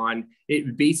markings on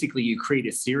it, basically you create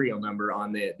a serial number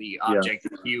on the object.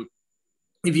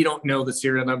 If you don't know the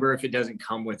serial number, if it doesn't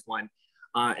come with one,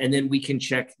 and then we can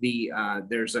check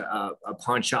there's a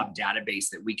pawn shop database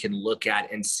that we can look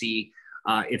at and see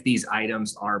if these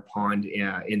items are pawned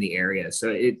in the area. So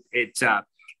it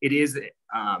is,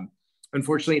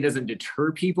 unfortunately, it doesn't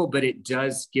deter people, but it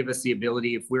does give us the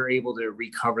ability, if we're able to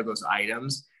recover those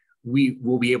items, we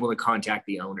will be able to contact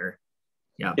the owner.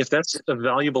 Yeah. If that's a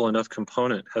valuable enough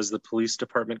component, has the police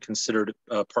department considered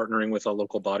partnering with a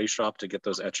local body shop to get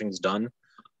those etchings done?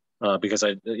 Because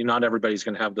not everybody's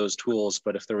going to have those tools,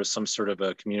 but if there was some sort of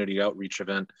a community outreach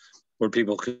event where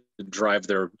people could drive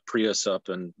their Prius up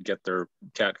and get their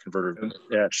CAT converter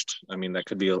etched, I mean, that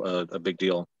could be a big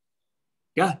deal.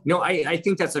 Yeah, no, I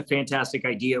think that's a fantastic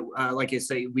idea. Like I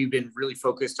say, we've been really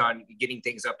focused on getting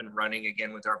things up and running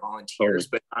again with our volunteers,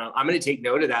 but I'm going to take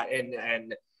note of that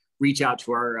and reach out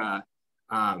to our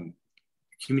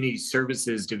community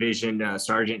services division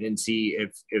sergeant and see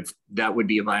if that would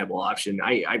be a viable option.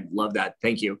 I love that.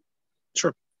 Thank you.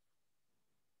 Sure.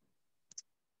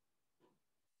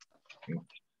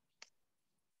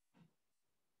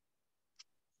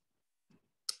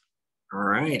 All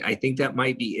right, I think that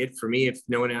might be it for me. If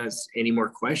no one has any more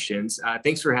questions,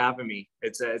 thanks for having me.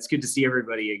 It's good to see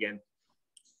everybody again.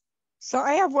 So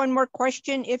I have one more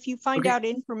question. If you find out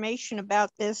information about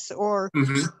this or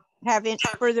have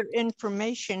further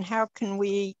information, how can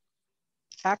we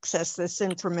access this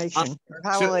information?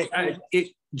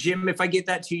 Jim, if I get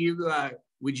that to you,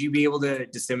 would you be able to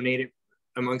disseminate it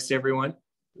amongst everyone?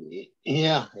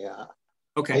 Yeah.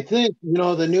 Okay. I think,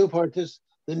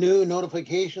 the new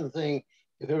notification thing,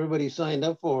 if everybody signed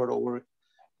up for it, it'll work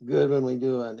good when we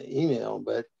do an email.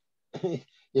 But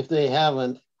if they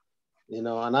haven't, and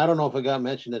I don't know if it got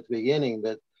mentioned at the beginning,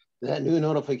 but that new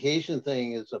notification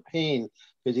thing is a pain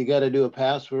because you got to do a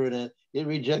password, and it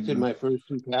rejected my first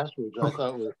 2 passwords. I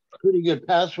thought were pretty good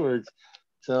passwords.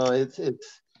 So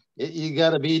you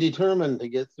got to be determined to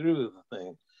get through the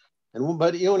thing.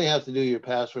 But you only have to do your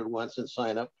password once and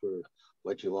sign up for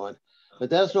what you want. But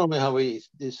that's normally how we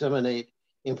disseminate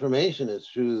information, is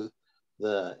through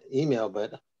the email.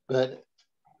 But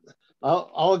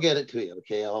I'll get it to you.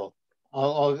 Okay,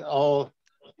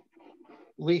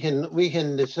 we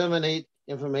can disseminate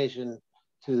information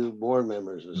to board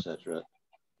members, etc.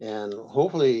 And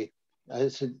hopefully, I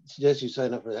suggest you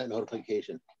sign up for that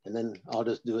notification, and then I'll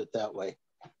just do it that way.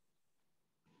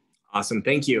 Awesome,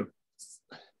 thank you.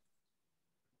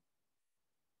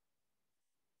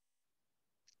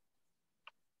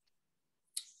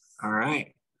 All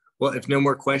right. Well, if no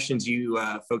more questions, you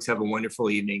folks have a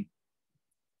wonderful evening.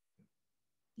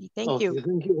 Thank you.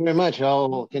 Thank you very much.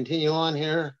 I'll continue on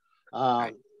here.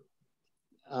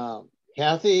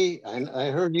 Kathy, I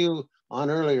heard you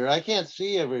on earlier. I can't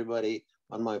see everybody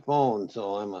on my phone,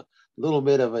 so I'm a little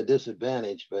bit of a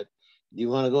disadvantage, but do you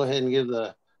want to go ahead and give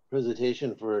the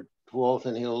presentation for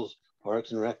Tualatin Hills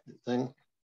Parks and Rec thing?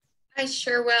 I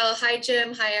sure will. Hi,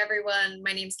 Jim. Hi, everyone.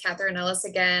 My name is Catherine Ellis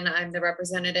again. I'm the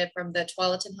representative from the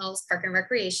Tualatin Hills Park and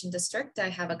Recreation District. I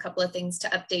have a couple of things to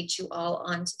update you all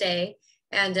on today.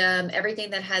 And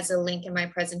everything that has a link in my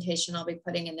presentation, I'll be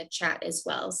putting in the chat as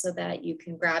well so that you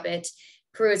can grab it,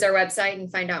 peruse our website, and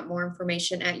find out more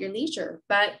information at your leisure.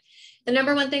 But the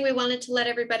number one thing we wanted to let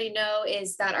everybody know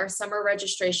is that our summer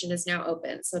registration is now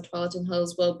open. So Tualatin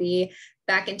Hills will be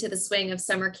back into the swing of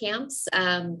summer camps.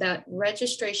 That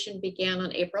registration began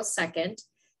on April 2nd.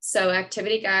 So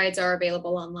activity guides are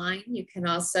available online. You can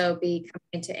also be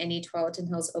coming into any Tualatin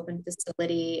Hills open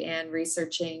facility and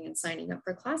researching and signing up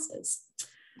for classes.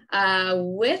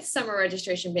 With summer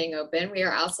registration being open, we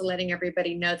are also letting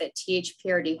everybody know that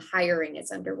THPRD hiring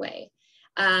is underway.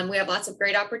 We have lots of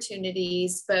great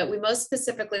opportunities, but we most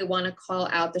specifically want to call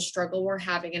out the struggle we're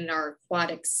having in our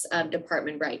aquatics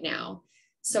department right now.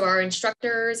 So our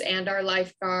instructors and our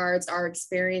lifeguards are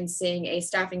experiencing a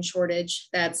staffing shortage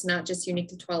that's not just unique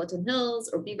to Tualatin Hills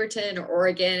or Beaverton or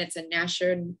Oregon. It's a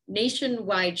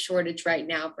nationwide shortage right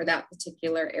now for that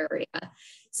particular area.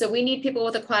 So we need people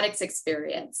with aquatics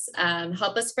experience.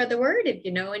 Help us spread the word if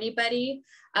you know anybody.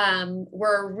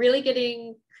 We're really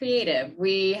getting creative.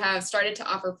 We have started to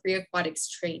offer free aquatics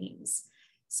trainings.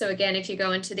 So again, if you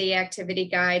go into the activity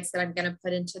guides that I'm going to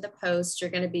put into the post, you're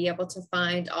going to be able to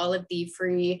find all of the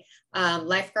free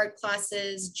lifeguard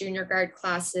classes, junior guard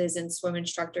classes, and swim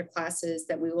instructor classes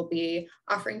that we will be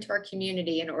offering to our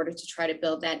community in order to try to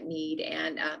build that need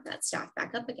and that staff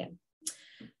back up again.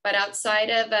 But outside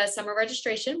of summer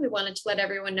registration, we wanted to let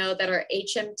everyone know that our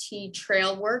HMT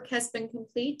trail work has been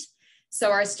complete. So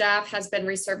our staff has been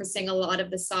resurfacing a lot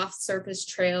of the soft surface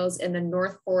trails in the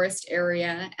North Forest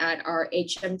area at our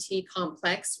HMT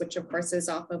complex, which of course is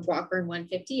off of Walker and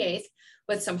 158th,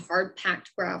 with some hard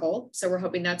packed gravel. So we're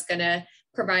hoping that's going to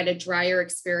provide a drier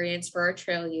experience for our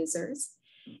trail users.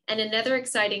 And another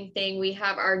exciting thing, we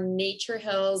have our Nature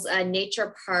Hills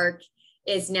Nature Park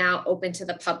is now open to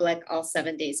the public all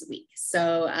 7 days a week.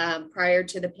 So prior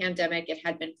to the pandemic, it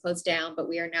had been closed down, but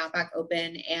we are now back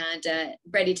open and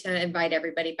ready to invite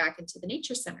everybody back into the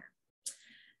Nature Center.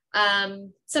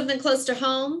 Something close to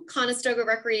home, Conestoga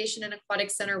Recreation and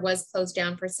Aquatic Center was closed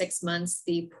down for 6 months.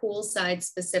 The pool side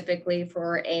specifically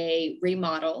for a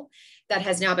remodel that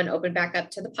has now been opened back up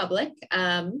to the public.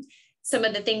 Some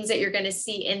of the things that you're going to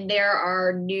see in there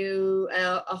are new,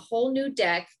 a whole new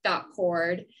deck got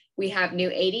poured. We have new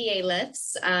ADA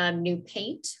lifts, new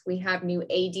paint. We have new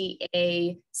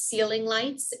ADA ceiling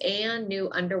lights and new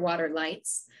underwater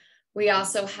lights. We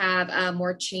also have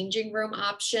more changing room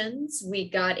options. We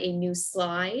got a new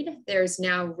slide. There's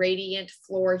now radiant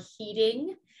floor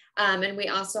heating. And we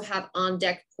also have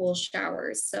on-deck pool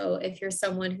showers. So if you're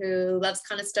someone who loves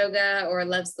Conestoga or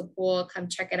loves the pool, come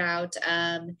check it out.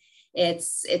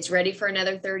 It's ready for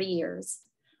another 30 years.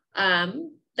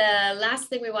 The last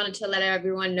thing we wanted to let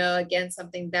everyone know, again,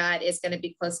 something that is going to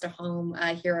be close to home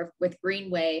here with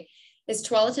Greenway, is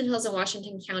Tualatin Hills and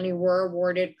Washington County were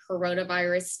awarded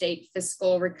Coronavirus State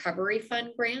Fiscal Recovery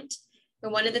Fund grant.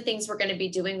 And one of the things we're going to be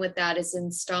doing with that is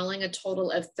installing a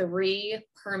total of 3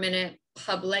 permanent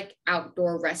public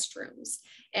outdoor restrooms.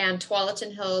 And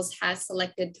Tualatin Hills has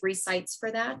selected 3 sites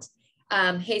for that.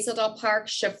 Hazeldale Park,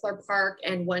 Schiffler Park,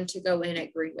 and one to go in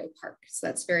at Greenway Park. So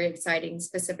that's very exciting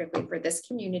specifically for this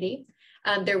community.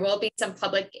 There will be some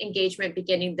public engagement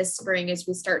beginning this spring as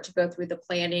we start to go through the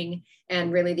planning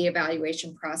and really the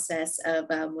evaluation process of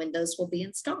when those will be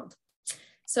installed.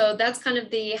 So that's kind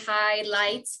of the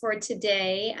highlights for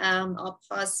today. I'll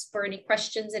pause for any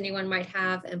questions anyone might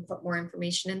have and put more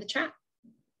information in the chat.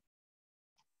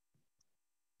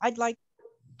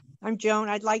 I'm Joan,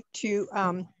 I'd like to,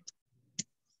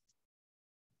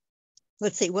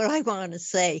 let's see, what do I want to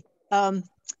say?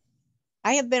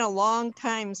 I have been a long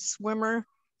time swimmer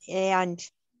and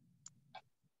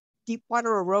deep water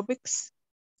aerobics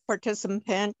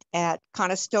participant at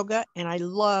Conestoga, and I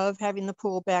love having the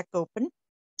pool back open.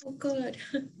 Oh, good.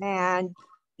 And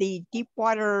the deep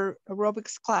water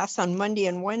aerobics class on Monday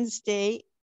and Wednesday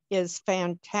is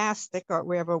fantastic.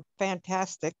 We have a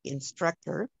fantastic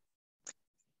instructor.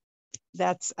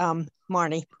 That's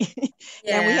Marnie.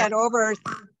 Yeah. And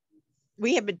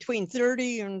we had between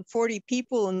 30 and 40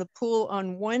 people in the pool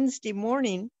on Wednesday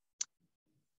morning.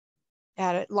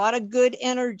 Had a lot of good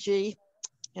energy.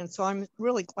 And so I'm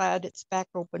really glad it's back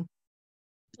open.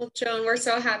 Well, Joan, we're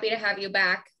so happy to have you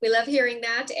back. We love hearing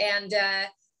that. And,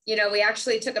 you know, we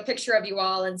actually took a picture of you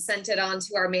all and sent it on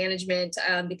to our management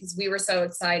because we were so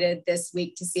excited this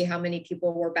week to see how many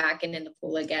people were back and in the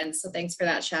pool again. So thanks for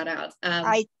that shout out.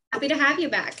 Happy to have you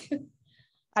back.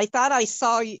 I thought I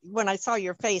saw you, when I saw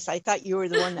your face, I thought you were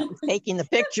the one that was taking the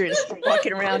pictures,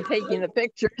 walking around taking the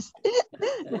pictures.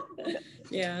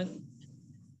 Yeah.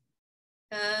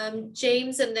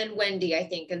 James and then Wendy, I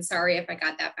think. And sorry if I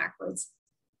got that backwards.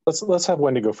 Let's have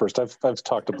Wendy go first. I've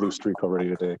talked to Blue Streak already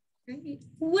today.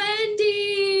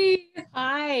 Wendy.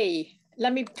 Hi.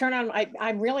 Let me turn on.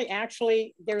 I'm really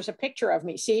actually, there's a picture of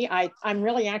me. See, I'm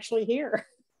really actually here.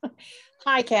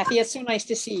 Hi, Kathy. It's so nice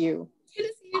to see you. Good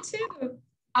to see you too.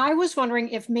 I was wondering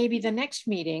if maybe the next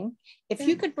meeting, if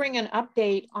you could bring an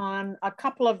update on a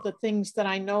couple of the things that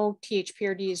I know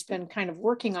THPRD has been kind of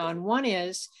working on. One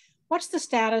is, what's the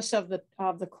status of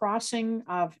the crossing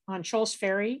on Scholls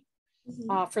Ferry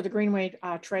for the Greenway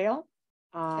Trail?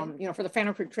 You know, for the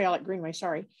Phantom Creek Trail at Greenway,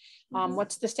 sorry.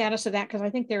 What's the status of that? Because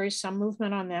I think there is some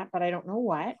movement on that, but I don't know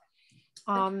what.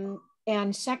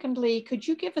 And secondly, could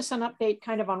you give us an update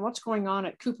kind of on what's going on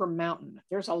at Cooper Mountain?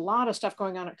 There's a lot of stuff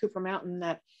going on at Cooper Mountain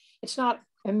that it's not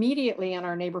immediately in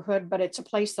our neighborhood, but it's a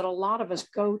place that a lot of us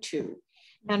go to.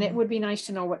 And it would be nice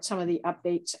to know what some of the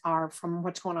updates are from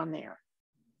what's going on there.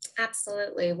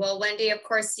 Absolutely. Well, Wendy, of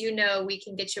course, you know, we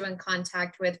can get you in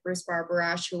contact with Bruce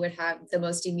Barbarash, who would have the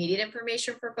most immediate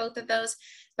information for both of those.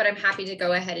 But I'm happy to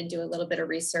go ahead and do a little bit of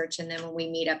research. And then when we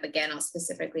meet up again, I'll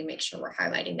specifically make sure we're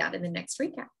highlighting that in the next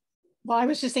recap. Well, I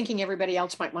was just thinking everybody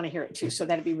else might want to hear it too, so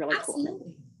that'd be really Absolutely.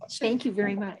 cool. Thank you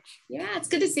very much. Yeah, it's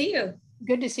good to see you.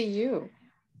 Good to see you.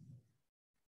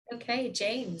 Okay,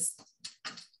 James.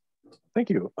 Thank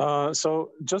you.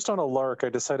 So just on a lark, I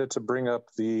decided to bring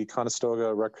up the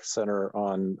Conestoga Rec Center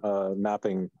on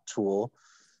mapping tool.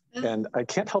 And I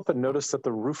can't help but notice that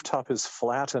the rooftop is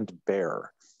flat and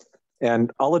bare.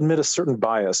 And I'll admit a certain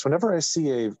bias. Whenever I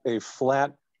see a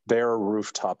flat, bare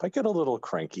rooftop, I get a little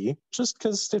cranky just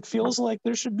because it feels like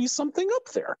there should be something up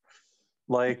there,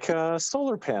 like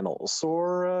solar panels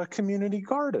or a community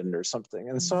garden or something.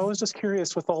 And so I was just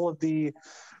curious, with all of the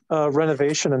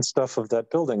renovation and stuff of that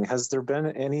building, has there been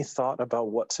any thought about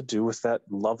what to do with that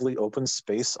lovely open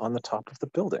space on the top of the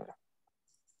building?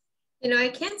 You know, I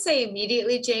can't say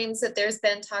immediately, James, that there's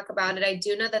been talk about it. I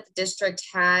do know that the district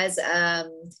has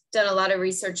done a lot of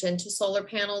research into solar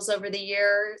panels over the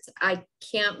years. I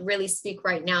can't really speak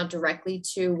right now directly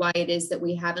to why it is that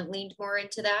we haven't leaned more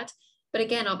into that. But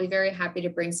again, I'll be very happy to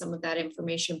bring some of that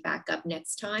information back up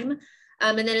next time.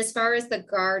 And then as far as the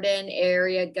garden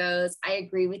area goes, I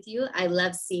agree with you. I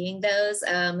love seeing those,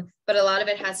 but a lot of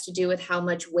it has to do with how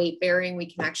much weight bearing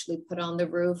we can actually put on the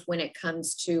roof when it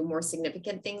comes to more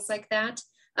significant things like that.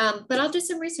 But I'll do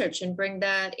some research and bring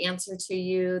that answer to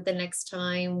you the next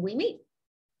time we meet.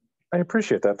 I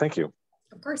appreciate that. Thank you.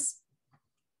 Of course.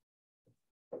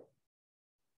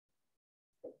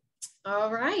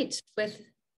 All right.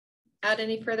 Without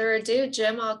any further ado,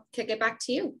 Jim, I'll kick it back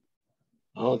to you.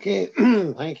 Okay,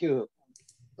 thank you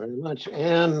very much.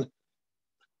 And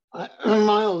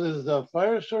Miles, is the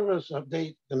fire service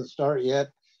update going to start yet?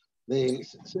 They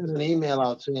sent an email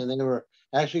out saying they were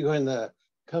actually going to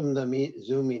come to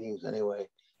Zoom meetings anyway.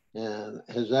 And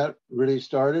has that really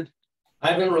started?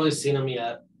 I haven't really seen them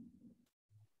yet.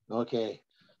 Okay,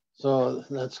 so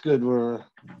that's good. We're a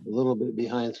little bit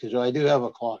behind schedule. I do have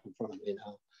a clock in front of me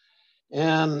now.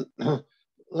 And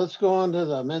let's go on to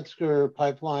the Metzger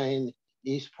Pipeline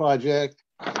East project.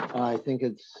 I think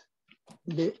it's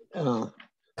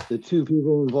the two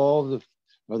people involved.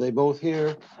 Are they both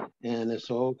here? And if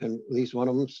so, can at least one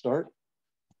of them start?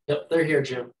 Yep, they're here,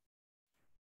 Jim.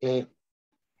 Okay,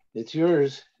 it's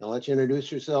yours. I'll let you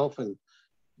introduce yourself and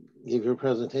give your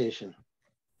presentation.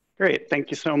 Great,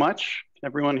 thank you so much. Can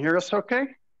everyone hear us okay?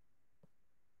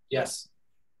 Yes.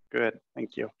 Good,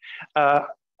 thank you.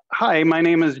 Hi, my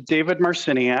name is David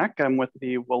Marciniak. I'm with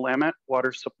the Willamette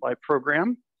Water Supply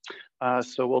Program.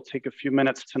 So we'll take a few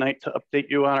minutes tonight to update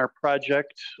you on our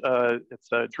project.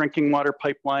 It's a drinking water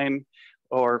pipeline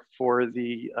for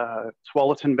the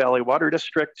Tualatin Valley Water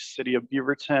District, City of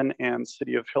Beaverton, and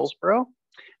City of Hillsborough.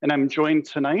 And I'm joined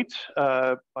tonight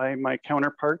by my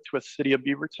counterpart with City of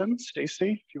Beaverton,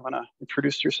 Stacy, if you want to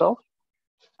introduce yourself.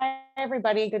 Hi,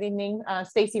 everybody. Good evening.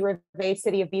 Stacy Rive,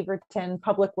 City of Beaverton,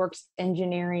 Public Works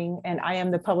Engineering, and I am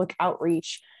the public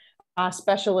outreach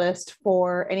specialist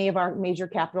for any of our major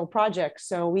capital projects.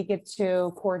 So we get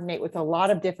to coordinate with a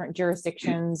lot of different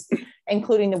jurisdictions,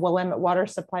 including the Willamette Water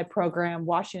Supply Program,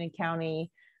 Washington County,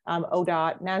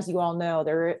 ODOT. And as you all know,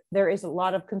 there is a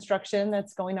lot of construction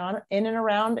that's going on in and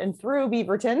around and through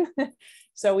Beaverton.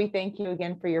 So we thank you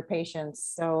again for your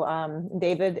patience. So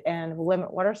David and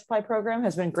Willamette Water Supply Program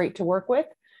has been great to work with.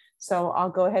 So I'll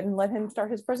go ahead and let him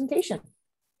start his presentation.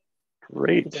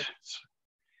 Great.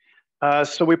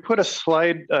 So we put a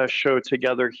slide show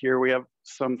together here. We have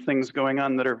some things going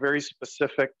on that are very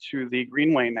specific to the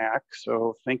Greenway NAC.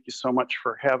 So thank you so much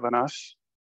for having us.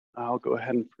 I'll go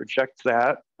ahead and project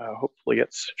that. Hopefully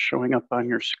it's showing up on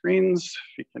your screens.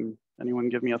 If you can, anyone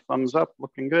give me a thumbs up,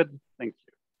 looking good. Thank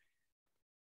you.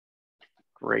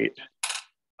 Great.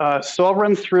 So I'll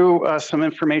run through some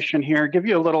information here, give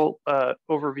you a little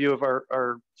overview of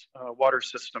our water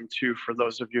system too, for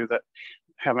those of you that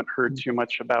haven't heard too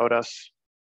much about us.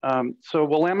 So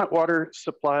Willamette Water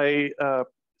Supply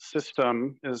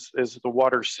System is the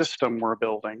water system we're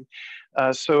building.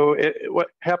 So what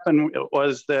happened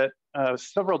was that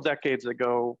several decades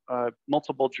ago,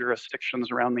 multiple jurisdictions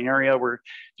around the area were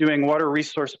doing water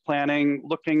resource planning,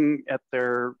 looking at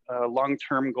their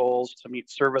long-term goals to meet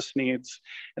service needs.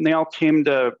 And they all came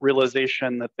to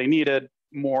realization that they needed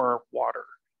more water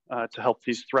to help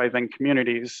these thriving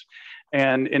communities.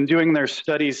 And in doing their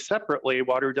studies separately,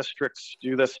 water districts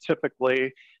do this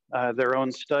typically, their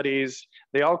own studies,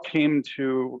 they all came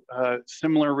to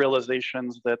similar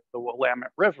realizations that the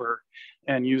Willamette River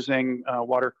and using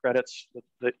water credits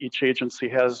that each agency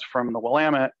has from the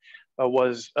Willamette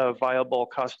was a viable,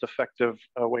 cost-effective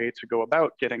way to go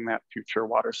about getting that future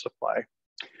water supply.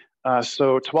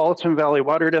 So Tualatin Valley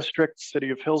Water District, City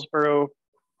of Hillsborough,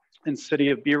 and City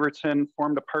of Beaverton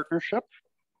formed a partnership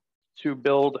to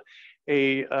build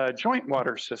a joint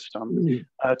water system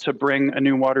to bring a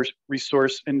new water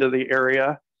resource into the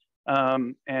area.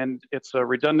 And it's a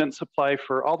redundant supply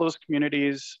for all those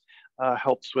communities,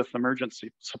 helps with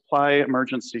emergency supply,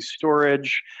 emergency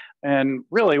storage, and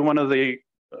really one of the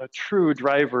true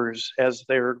drivers as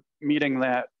they're meeting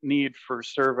that need for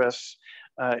service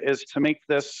is to make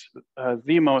this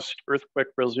the most earthquake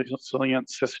resilient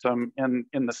system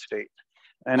in the state.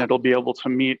 And it'll be able to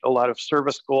meet a lot of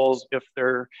service goals. If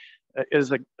there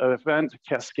is an event, a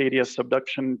Cascadia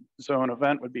subduction zone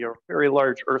event would be a very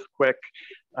large earthquake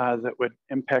that would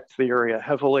impact the area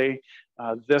heavily.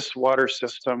 This water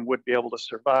system would be able to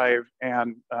survive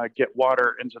and get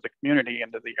water into the community,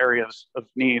 into the areas of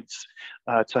needs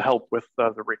to help with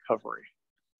the recovery.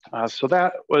 So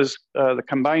that was the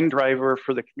combined driver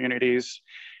for the communities.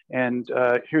 And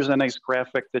here's a nice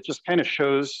graphic that just kind of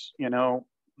shows, you know,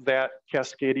 that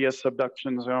Cascadia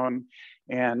subduction zone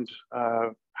and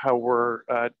how we're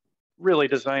really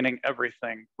designing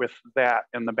everything with that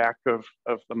in the back of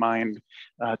the mind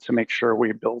to make sure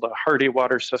we build a hardy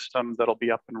water system that'll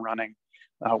be up and running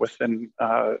within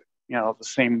you know, the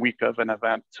same week of an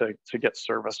event to get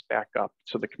service back up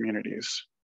to the communities.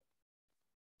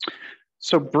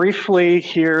 So briefly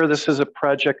here, this is a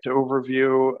project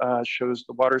overview, shows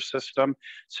the water system.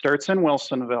 Starts in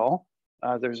Wilsonville.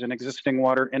 There's an existing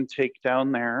water intake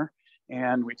down there,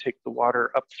 and we take the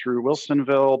water up through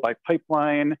Wilsonville by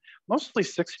pipeline, mostly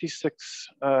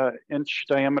 66-inch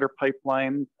diameter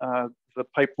pipeline. The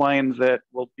pipeline that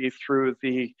will be through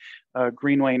the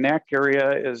Greenway NAC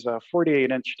area is a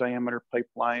 48-inch diameter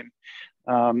pipeline.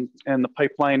 And the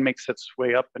pipeline makes its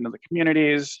way up into the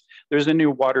communities. There's a new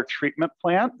water treatment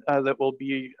plant that will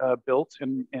be built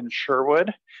in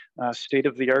Sherwood,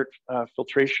 state-of-the-art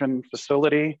filtration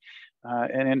facility.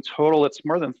 And in total, it's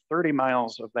more than 30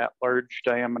 miles of that large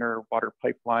diameter water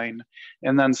pipeline.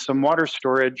 And then some water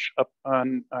storage up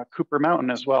on Cooper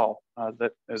Mountain as well,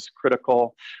 that is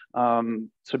critical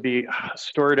to be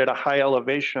stored at a high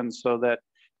elevation so that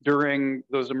during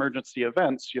those emergency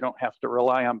events, you don't have to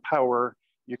rely on power.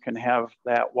 You can have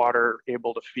that water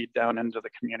able to feed down into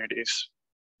the communities.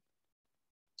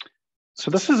 So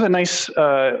this is a nice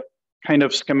kind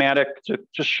of schematic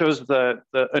that just shows the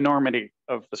enormity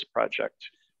of this project.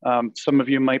 Some of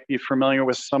you might be familiar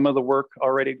with some of the work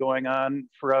already going on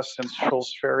for us in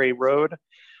Scholls Ferry Road.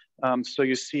 So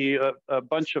you see a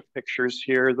bunch of pictures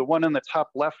here. The one in the top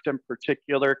left in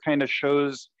particular kind of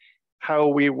shows how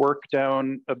we work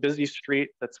down a busy street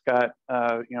that's got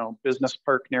you know, business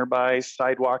park nearby,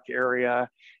 sidewalk area,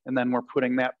 and then we're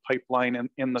putting that pipeline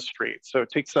in the street. So it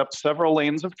takes up several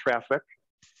lanes of traffic,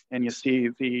 and you see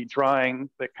the drawing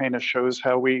that kind of shows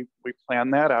how we plan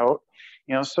that out.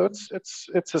 You know, so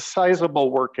it's a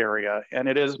sizable work area, and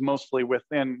it is mostly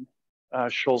within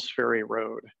Scholls Ferry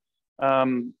Road.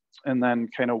 And then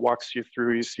kind of walks you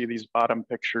through, you see these bottom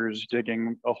pictures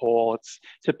digging a hole. It's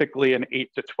typically an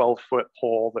 8 to 12 foot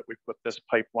hole that we put this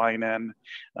pipeline in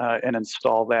and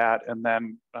install that, and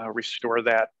then restore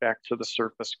that back to the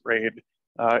surface grade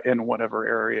in whatever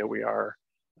area we are.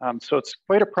 So it's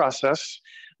quite a process,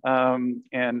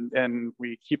 and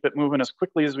we keep it moving as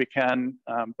quickly as we can,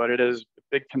 but it is a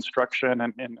big construction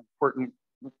and important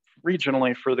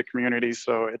regionally for the community,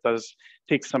 so it does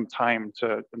take some time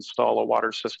to install a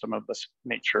water system of this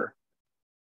nature.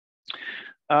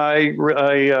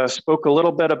 I spoke a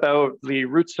little bit about the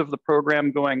roots of the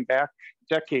program going back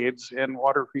decades in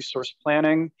water resource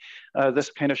planning.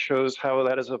 This kind of shows how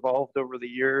that has evolved over the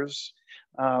years.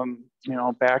 You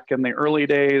know, back in the early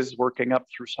days, working up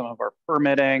through some of our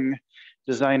permitting,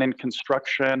 design and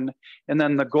construction, and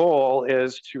then the goal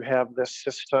is to have this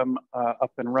system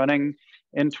up and running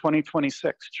in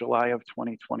 2026, July of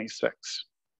 2026.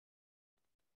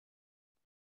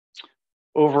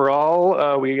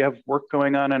 Overall, we have work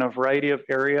going on in a variety of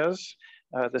areas.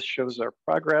 This shows our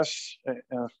progress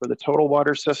for the total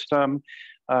water system.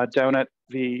 Down at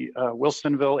the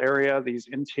Wilsonville area, these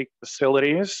intake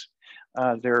facilities,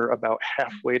 they're about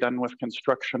halfway done with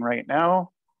construction right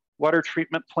now. Water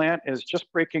treatment plant is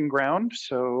just breaking ground,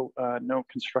 so no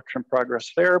construction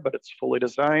progress there, but it's fully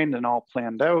designed and all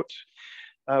planned out.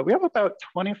 We have about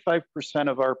 25%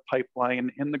 of our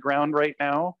pipeline in the ground right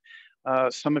now.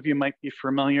 Some of you might be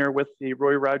familiar with the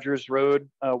Roy Rogers Road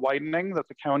widening that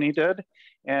the county did.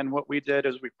 And what we did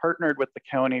is we partnered with the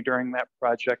county during that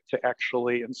project to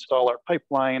actually install our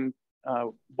pipeline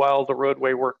while the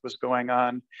roadway work was going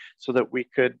on so that we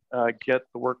could get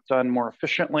the work done more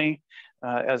efficiently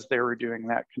as they were doing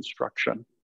that construction.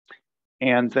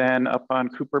 And then up on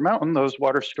Cooper Mountain, those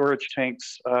water storage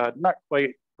tanks, not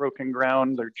quite broken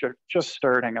ground, they're just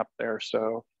starting up there.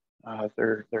 So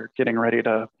they're getting ready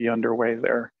to be underway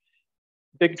there.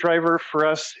 Big driver for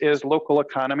us is local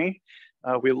economy.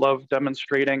 We love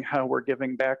demonstrating how we're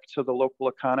giving back to the local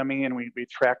economy, and we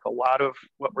track a lot of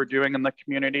what we're doing in the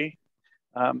community.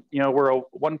 You know, we're a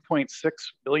 $1.6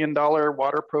 billion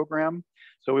water program,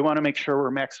 so we want to make sure we're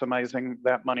maximizing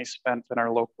that money spent in our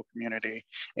local community.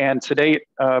 And to date,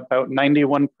 about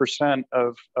 91%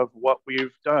 of what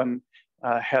we've done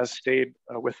has stayed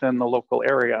within the local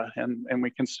area. And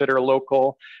we consider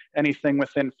local anything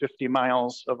within 50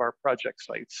 miles of our project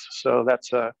sites. So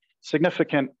that's a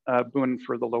significant boon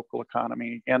for the local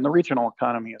economy and the regional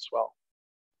economy as well.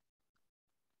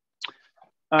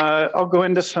 I'll go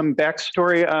into some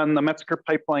backstory on the Metzger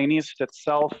Pipeline East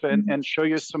itself and show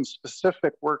you some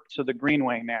specific work to the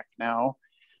Greenway NAC now.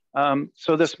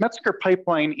 So this Metzger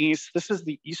Pipeline East, this is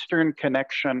the eastern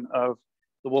connection of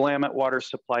the Willamette Water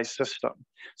Supply System.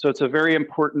 So it's a very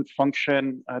important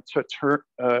function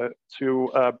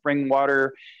to bring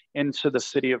water into the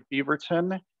city of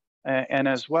Beaverton, and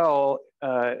as well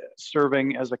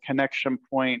serving as a connection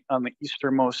point on the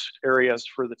easternmost areas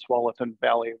for the Tualatin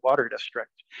Valley Water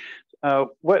District.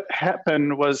 What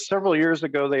happened was several years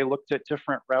ago, they looked at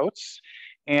different routes,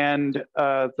 and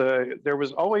there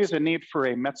was always a need for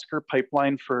a Metzger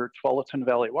pipeline for Tualatin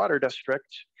Valley Water District.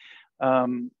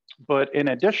 But in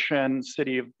addition,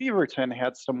 City of Beaverton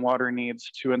had some water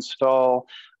needs to install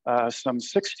some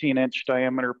 16-inch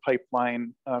diameter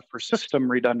pipeline for system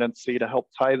redundancy to help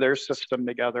tie their system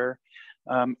together,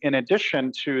 in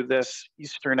addition to this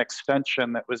eastern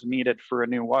extension that was needed for a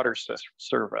new water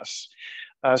service.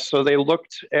 So they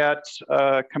looked at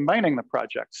combining the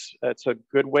projects. It's a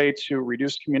good way to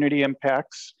reduce community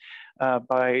impacts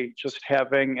by just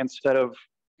having, instead of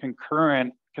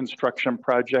concurrent construction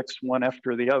projects, one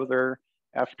after the other,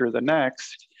 after the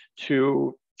next,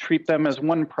 to treat them as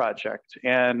one project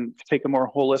and take a more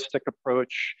holistic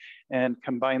approach and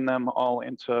combine them all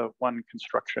into one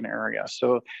construction area.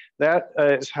 So that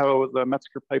is how the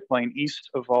Metzger Pipeline East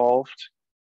evolved.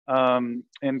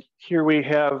 And here we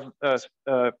have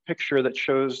a picture that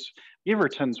shows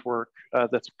Beaverton's work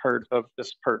that's part of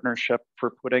this partnership for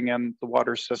putting in the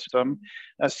water system.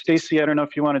 Stacy, I don't know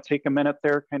if you want to take a minute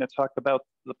there, kind of talk about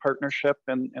the partnership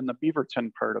and the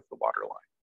Beaverton part of the water line.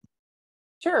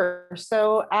 Sure.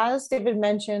 So as David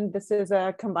mentioned, this is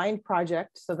a combined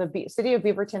project. So the City of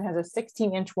Beaverton has a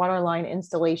 16-inch water line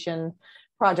installation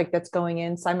project that's going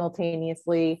in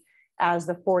simultaneously as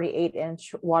the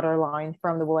 48-inch water line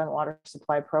from the Willamette Water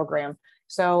Supply Program.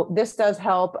 So this does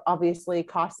help, obviously,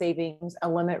 cost savings,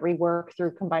 limit rework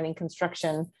through combining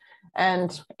construction.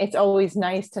 And it's always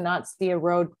nice to not see a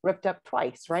road ripped up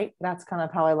twice, right? That's kind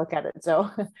of how I look at it.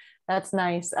 So that's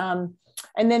nice.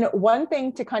 And then one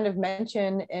thing to kind of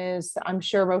mention is, I'm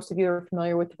sure most of you are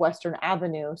familiar with Western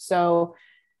Avenue. So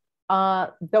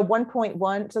the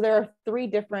 1.1, so there are three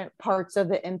different parts of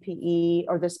the MPE,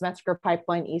 or this Metzger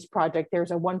Pipeline East project.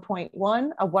 There's a 1.1,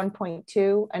 a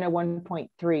 1.2, and a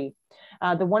 1.3.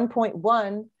 The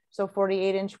 1.1, so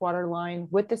 48-inch water line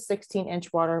with the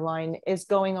 16-inch water line, is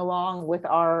going along with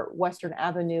our Western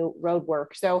Avenue road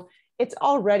work. So it's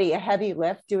already a heavy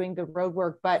lift doing the road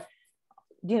work, but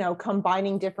you know,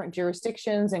 combining different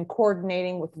jurisdictions and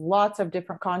coordinating with lots of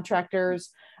different contractors,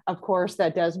 of course,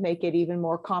 that does make it even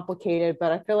more complicated.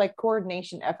 But I feel like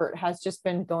coordination effort has just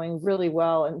been going really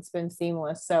well, and it's been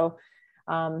seamless. So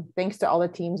thanks to all the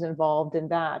teams involved in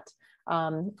that.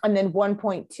 And then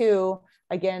 1.2,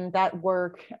 again, that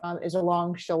work is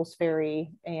along Scholls Ferry,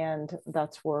 and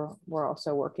that's where we're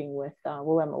also working with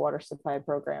Willamette Water Supply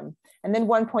Program. And then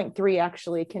 1.3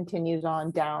 actually continues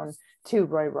on down to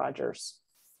Roy Rogers.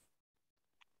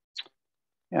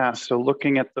 Yeah, so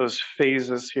looking at those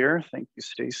phases here, thank you,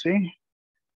 Stacy.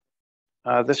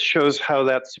 This shows how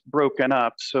that's broken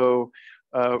up. So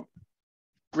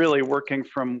really working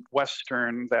from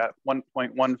Western, that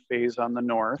 1.1 phase on the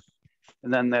north.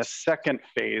 And then the second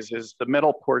phase is the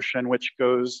middle portion, which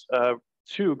goes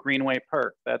to Greenway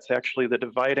Park. That's actually the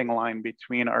dividing line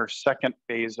between our second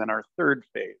phase and our third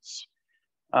phase.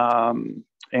 Then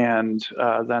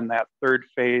that third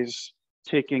phase,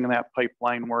 taking that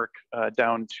pipeline work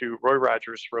down to Roy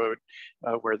Rogers Road,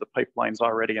 where the pipeline's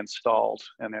already installed,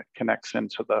 and it connects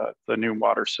into the new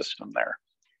water system there.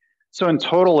 So in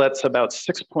total, that's about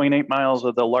 6.8 miles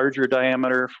of the larger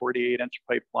diameter 48-inch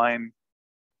pipeline,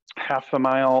 half a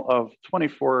mile of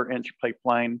 24-inch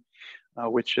pipeline,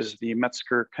 which is the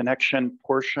Metzger connection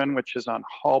portion, which is on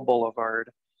Hall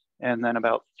Boulevard, and then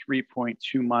about 3.2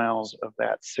 miles of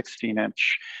that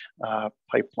 16-inch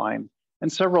pipeline,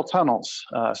 and several tunnels.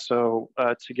 To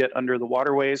get under the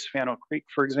waterways, Fano Creek,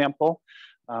 for example,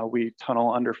 we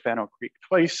tunnel under Fano Creek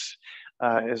twice.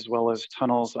 as well as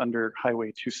tunnels under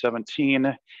Highway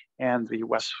 217 and the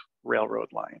West Railroad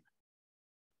line.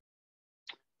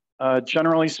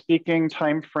 Generally speaking,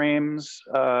 timeframes,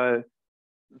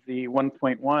 the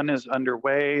 1.1 is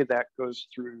underway. That goes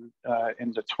through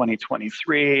into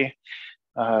 2023,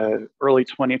 early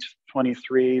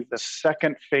 2023. The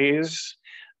second phase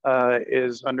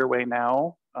is underway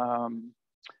now,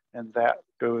 and that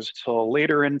goes till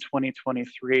later in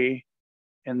 2023.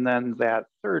 And then that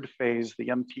third phase, the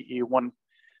MPE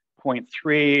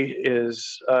 1.3,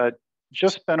 is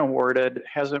just been awarded,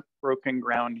 hasn't broken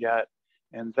ground yet,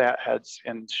 and that heads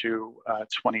into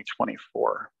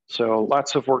 2024. So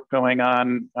lots of work going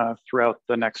on throughout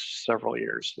the next several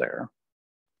years there.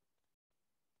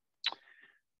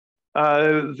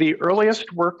 The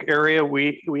earliest work area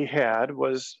we had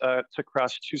was to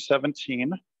cross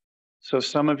 217. So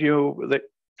some of you that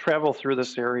travel through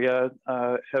this area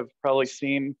have probably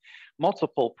seen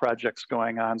multiple projects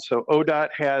going on. So ODOT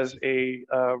has a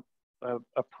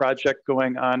project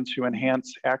going on to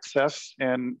enhance access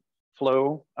and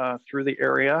flow through the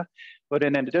area. But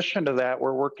in addition to that,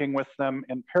 we're working with them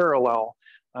in parallel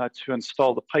to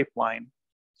install the pipeline.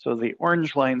 So the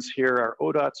orange lines here are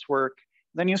ODOT's work.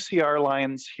 Then you see our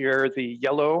lines here. The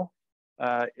yellow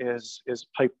is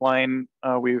pipeline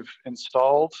we've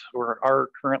installed or are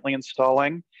currently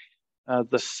installing.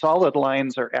 The solid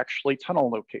lines are actually tunnel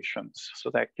locations.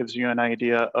 So that gives you an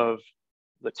idea of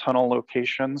the tunnel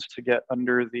locations to get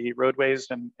under the roadways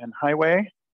and highway.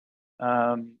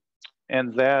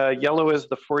 And the yellow is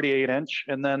the 48-inch.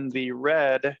 And then the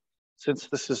red, since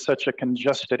this is such a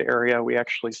congested area, we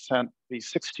actually sent the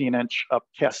 16-inch up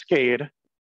Cascade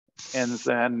and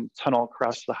then tunnel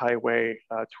across the highway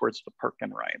towards the park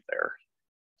and ride there.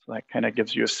 So that kind of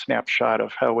gives you a snapshot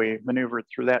of how we maneuvered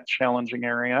through that challenging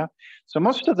area. So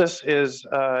most of this is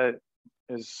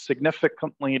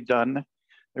significantly done.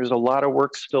 There's a lot of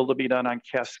work still to be done on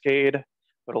Cascade,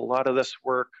 but a lot of this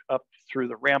work up through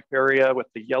the ramp area with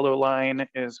the yellow line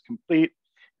is complete.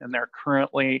 And they're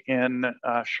currently in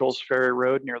Scholls Ferry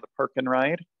Road near the park and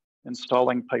ride,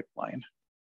 installing pipeline.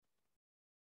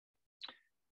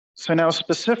 So now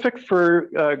specific for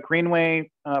Greenway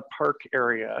Park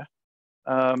area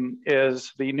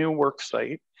is the new work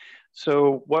site.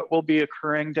 So what will be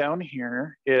occurring down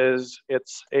here is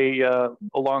it's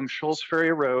along Scholls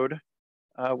Ferry Road.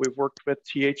 We've worked with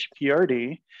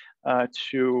THPRD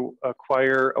to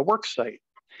acquire a work site.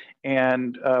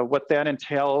 And what that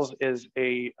entails is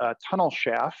a tunnel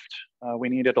shaft. We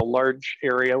needed a large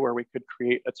area where we could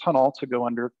create a tunnel to go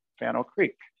under Fano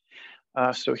Creek.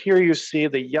 So here you see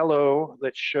the yellow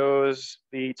that shows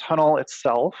the tunnel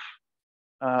itself,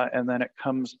 and then it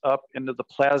comes up into the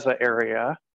plaza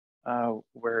area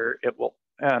where it will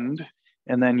end.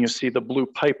 And then you see the blue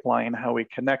pipeline, how we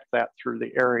connect that through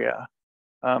the area.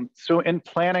 So in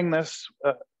planning this,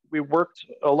 we worked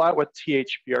a lot with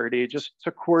THPRD just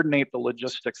to coordinate the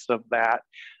logistics of that,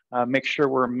 make sure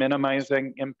we're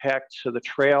minimizing impact to the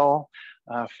trail,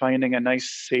 finding a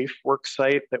nice safe work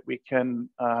site that we can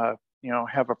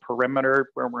have a perimeter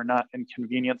where we're not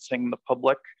inconveniencing the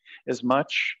public as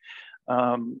much.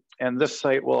 And this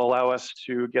site will allow us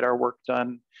to get our work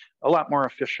done a lot more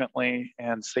efficiently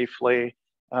and safely,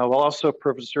 while also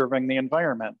preserving the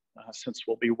environment, since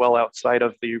we'll be well outside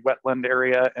of the wetland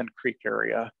area and creek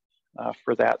area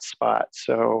for that spot.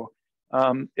 So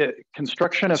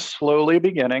construction is slowly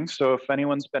beginning. So if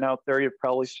anyone's been out there, you've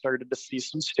probably started to see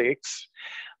some stakes.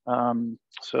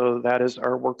 So that is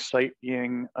our work site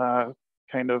being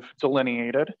kind of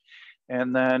delineated.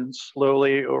 And then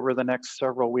slowly over the next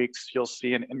several weeks, you'll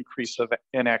see an increase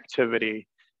in activity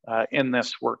in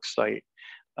this work site.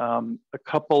 A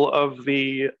couple of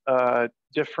the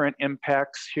different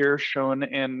impacts here shown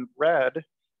in red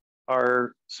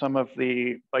are some of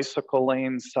the bicycle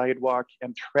lane, sidewalk,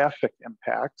 and traffic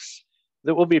impacts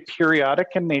that will be periodic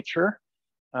in nature.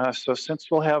 So since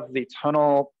we'll have the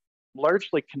tunnel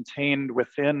largely contained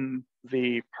within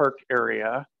the park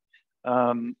area,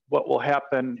 what will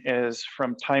happen is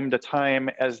from time to time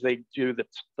as they do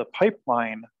the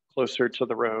pipeline closer to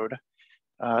the road,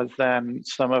 then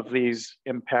some of these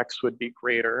impacts would be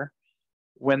greater.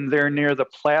 When they're near the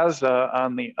plaza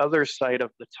on the other side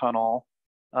of the tunnel,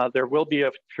 there will be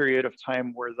a period of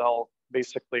time where they'll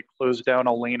basically close down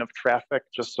a lane of traffic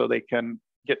just so they can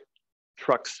get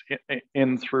trucks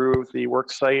in through the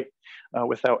work site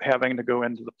without having to go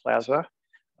into the plaza.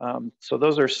 So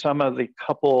those are some of the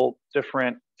couple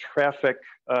different traffic,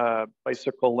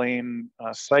 bicycle lane,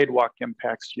 sidewalk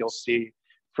impacts you'll see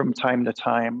from time to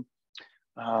time.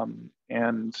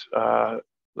 And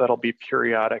that'll be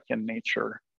periodic in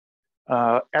nature.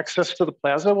 Access to the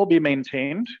plaza will be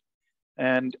maintained.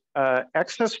 And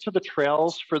access to the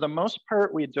trails, for the most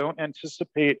part, we don't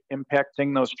anticipate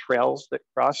impacting those trails that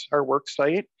cross our work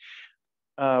site.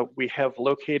 We have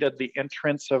located the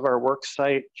entrance of our work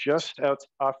site just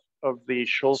off of the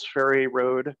Scholls Ferry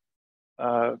Road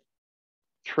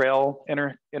trail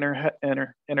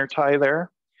intertie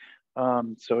there.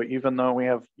 So even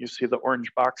though you see the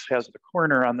orange box has the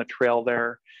corner on the trail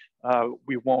there,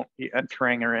 we won't be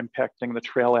entering or impacting the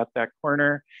trail at that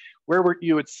corner. Where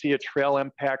you would see a trail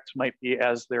impact might be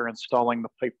as they're installing the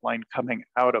pipeline coming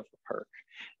out of the park,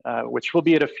 which will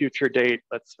be at a future date.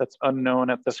 That's unknown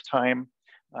at this time.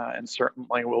 And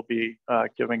certainly we'll be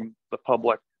giving the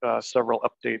public several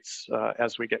updates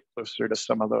as we get closer to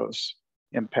some of those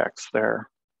impacts there.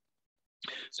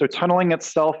 So tunneling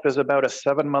itself is about a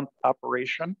 7-month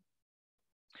operation.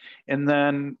 And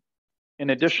then in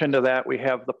addition to that, we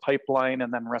have the pipeline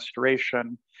and then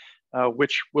restoration,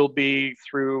 which will be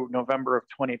through November of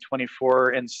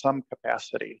 2024 in some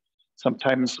capacity.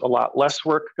 Sometimes a lot less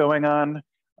work going on,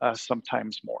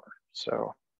 sometimes more.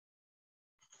 So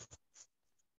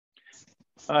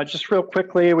just real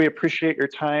quickly, we appreciate your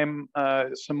time.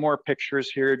 Some more pictures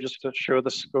here just to show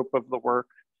the scope of the work.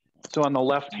 So on the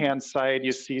left-hand side,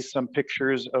 you see some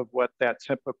pictures of what that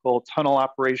typical tunnel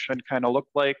operation kind of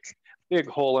looked like. Big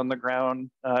hole in the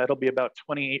ground. It'll be about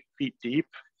 28 feet deep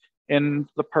in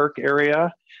the park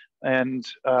area. And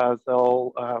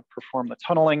they'll perform the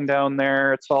tunneling down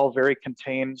there. It's all very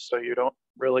contained, so you don't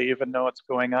really even know what's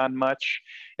going on much.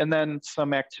 And then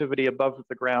some activity above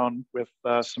the ground with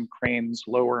some cranes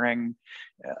lowering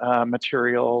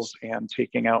materials and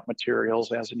taking out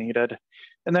materials as needed.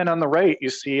 And then on the right, you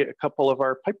see a couple of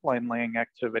our pipeline laying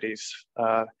activities.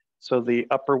 So the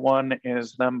upper one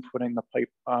is them putting the pipe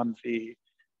on the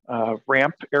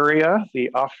ramp area,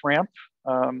 the off ramp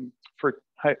for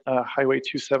Highway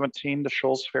 217 to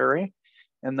Scholls Ferry.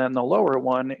 And then the lower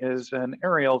one is an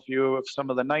aerial view of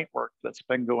some of the night work that's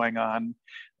been going on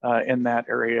in that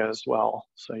area as well.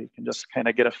 So you can just kind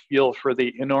of get a feel for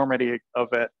the enormity of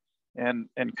it and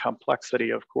complexity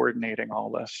of coordinating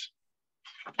all this.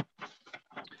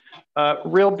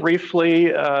 Real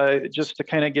briefly, just to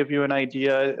kind of give you an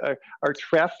idea, our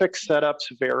traffic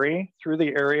setups vary through the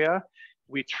area.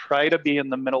 We try to be in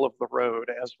the middle of the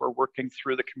road as we're working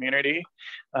through the community.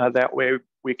 That way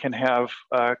we can have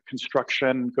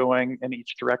construction going in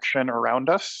each direction around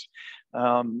us.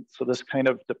 So this kind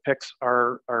of depicts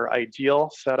our ideal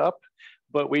setup,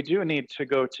 but we do need to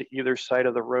go to either side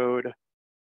of the road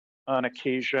on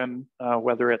occasion,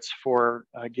 whether it's for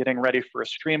getting ready for a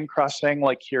stream crossing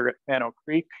like here at Fano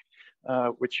Creek,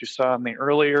 which you saw on the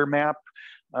earlier map,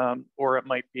 or it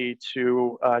might be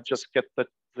to just get the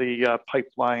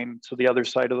pipeline to the other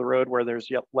side of the road where there's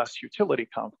yet less utility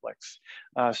conflicts.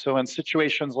 So in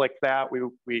situations like that,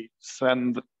 we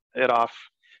send it off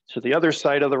to the other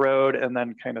side of the road and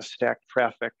then kind of stack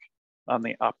traffic on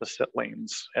the opposite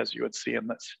lanes, as you would see in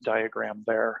this diagram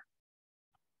there.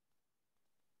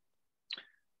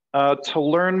 To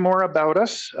learn more about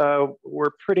us,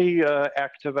 we're pretty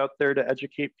active out there to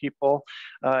educate people.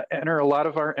 Enter a lot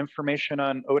of our information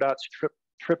on ODOT's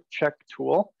trip check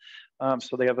tool.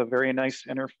 So they have a very nice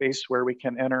interface where we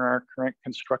can enter our current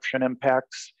construction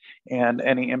impacts and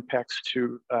any impacts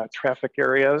to traffic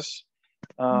areas.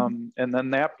 And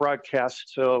then that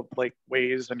broadcasts to like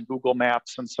Waze and Google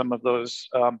Maps and some of those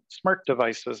smart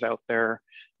devices out there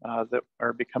that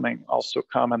are becoming also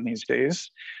common these days.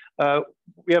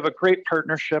 We have a great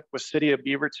partnership with City of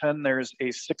Beaverton. There's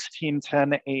a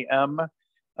 1610 AM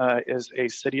is a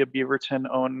City of Beaverton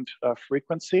owned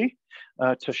frequency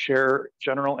to share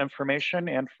general information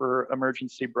and for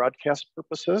emergency broadcast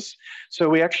purposes. So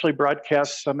we actually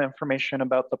broadcast some information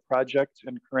about the project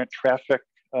and current traffic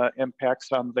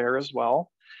impacts on there as well.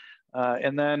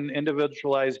 And then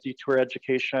individualized detour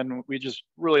education. We just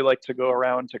really like to go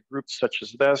around to groups such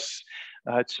as this,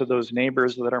 to those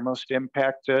neighbors that are most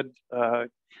impacted.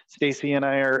 Stacy and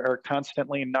I are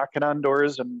constantly knocking on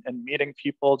doors and meeting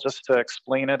people just to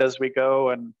explain it as we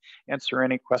go and answer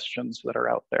any questions that are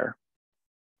out there.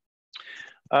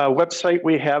 Website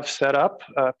we have set up,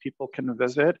 people can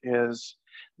visit is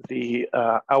the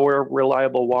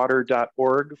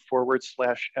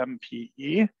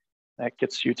ourreliablewater.org/MPE. That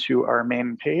gets you to our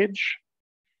main page.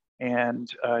 And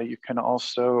you can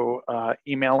also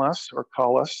email us or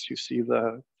call us. You see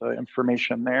the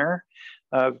information there.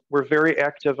 We're very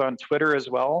active on Twitter as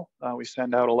well. We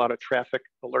send out a lot of traffic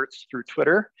alerts through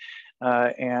Twitter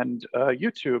and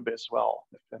YouTube as well.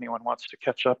 If anyone wants to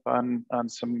catch up on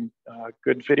some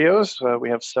good videos, we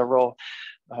have several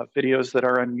videos that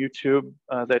are on YouTube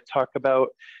that talk about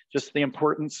just the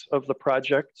importance of the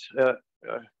project,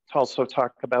 also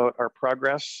talk about our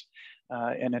progress,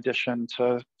 in addition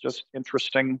to just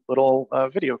interesting little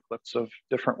video clips of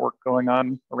different work going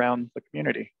on around the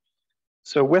community.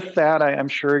 So with that, I'm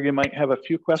sure you might have a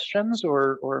few questions,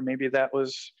 or maybe that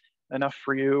was enough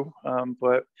for you,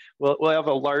 but we'll have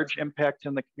a large impact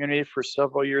in the community for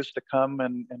several years to come,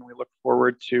 and we look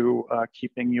forward to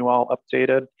keeping you all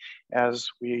updated as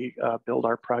we build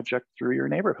our project through your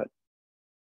neighborhood.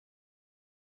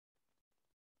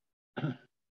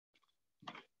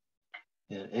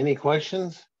 Yeah, any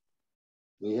questions?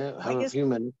 We have a few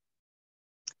minutes.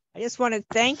 I just want to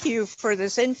thank you for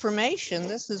this information.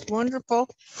 This is wonderful.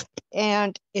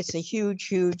 And it's a huge,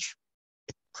 huge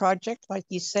project, like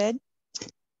you said.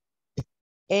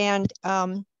 And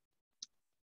I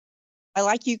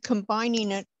like you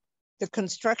combining it, the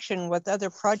construction, with other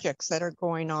projects that are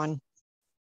going on.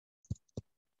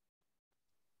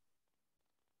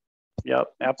 Yep,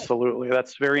 absolutely.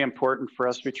 That's very important for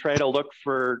us. We try to look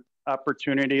for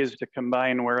opportunities to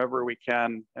combine wherever we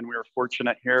can. And we were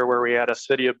fortunate here where we had a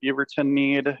City of Beaverton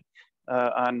need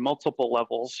on multiple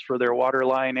levels for their water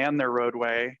line and their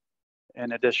roadway,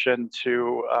 in addition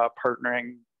to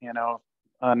partnering, you know,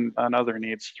 on other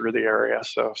needs through the area.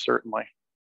 So certainly.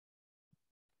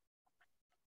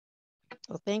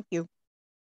 Well, thank you.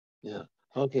 Yeah.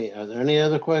 Okay. Are there any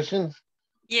other questions?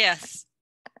 Yes.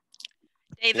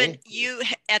 David, Okay. you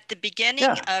at the beginning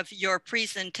of your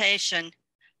presentation,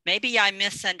 maybe I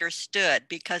misunderstood,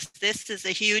 because this is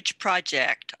a huge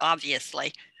project,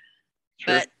 obviously.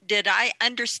 Sure. But did I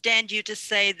understand you to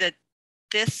say that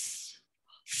this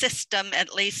system,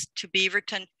 at least to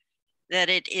Beaverton, that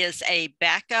it is a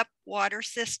backup water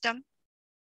system?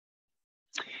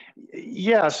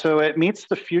 Yeah, so it meets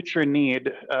the future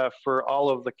need for all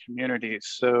of the communities.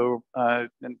 So,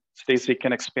 and Stacy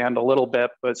can expand a little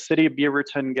bit, but City of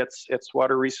Beaverton gets its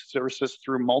water resources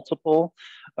through multiple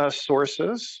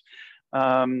sources.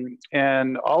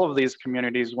 And all of these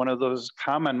communities, one of those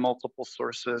common multiple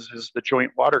sources is the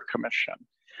Joint Water Commission,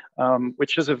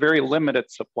 which is a very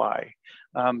limited supply.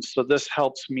 So this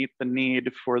helps meet the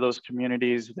need for those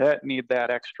communities that need that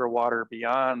extra water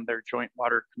beyond their Joint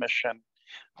Water Commission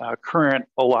current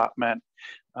allotment,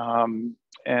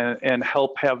 and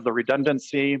help have the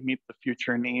redundancy, meet the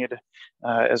future need,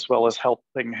 as well as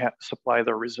helping supply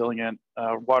the resilient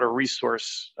water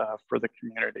resource for the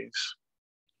communities.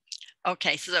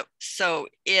 Okay, so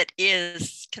it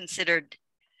is considered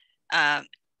an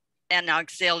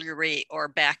auxiliary or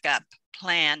backup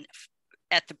plan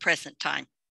at the present time,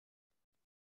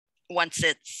 once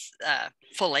it's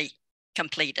fully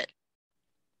completed.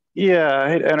 Yeah,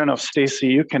 I don't know if Stacy,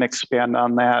 you can expand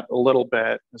on that a little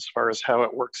bit as far as how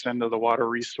it works into the water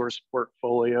resource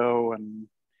portfolio. And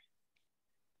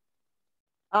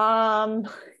I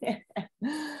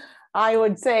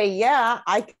would say, yeah,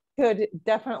 I could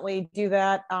definitely do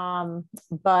that.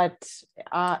 But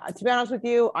to be honest with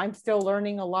you, I'm still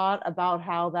learning a lot about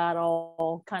how that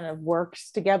all kind of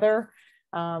works together.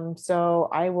 So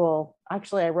I wrote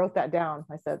that down.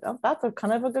 I said, oh, that's a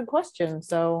kind of a good question.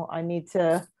 So I need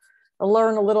to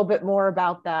learn a little bit more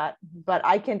about that, but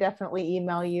I can definitely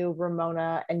email you,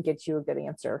 Ramona, and get you a good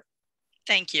answer.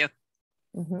 Thank you.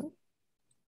 Mm-hmm.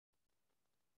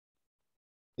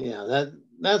 Yeah,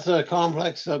 that's a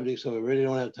complex subject, so we really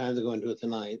don't have time to go into it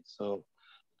tonight. So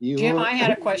Jim, I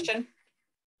had a question.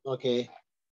 Okay.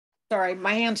 Sorry,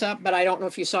 my hand's up, but I don't know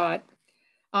if you saw it.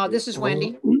 This is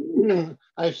Wendy.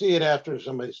 I see it after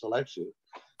somebody selects you,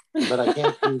 but I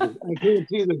can't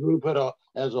see the group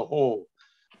as a whole.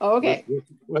 Okay.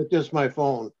 With just my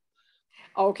phone.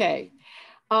 Okay.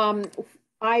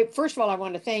 First of all, I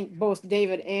want to thank both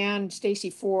David and Stacy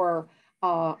for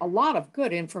a lot of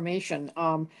good information.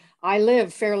 I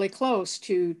live fairly close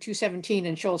to 217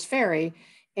 and Scholls Ferry,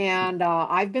 and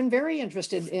I've been very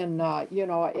interested in, you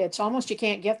know, it's almost you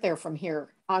can't get there from here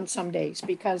on some days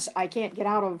because I can't get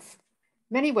out of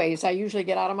many ways. I usually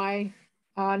get out of my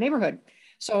neighborhood.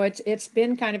 So it's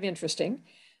been kind of interesting.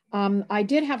 I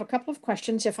did have a couple of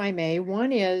questions, if I may.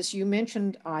 One is, you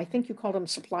mentioned, I think you called them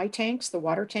supply tanks, the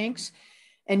water tanks,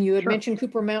 and you had mentioned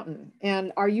Cooper Mountain.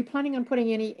 And are you planning on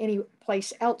putting any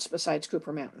place else besides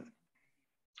Cooper Mountain?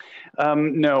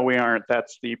 No, we aren't.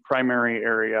 That's the primary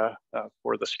area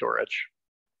for the storage.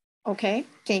 Okay,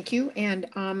 thank you. And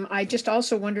I just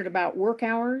also wondered about work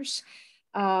hours.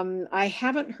 I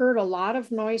haven't heard a lot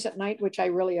of noise at night, which I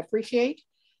really appreciate.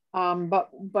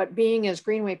 But being as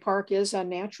Greenway Park is a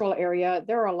natural area,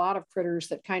 there are a lot of critters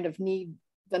that kind of need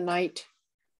the night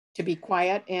to be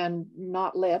quiet and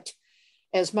not lit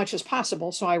as much as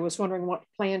possible. So I was wondering what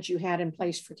plans you had in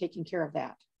place for taking care of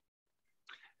that.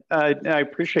 I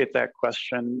appreciate that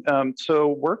question. So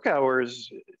work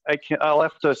hours, I'll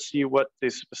have to see what the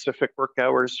specific work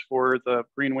hours for the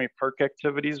Greenway Park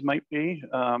activities might be.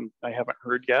 I haven't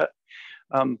heard yet,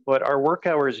 but our work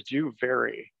hours do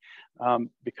vary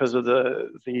because of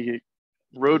the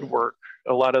road work.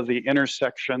 A lot of the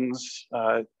intersections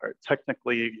are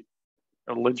technically,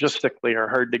 logistically, are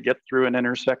hard to get through an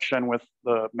intersection with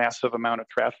the massive amount of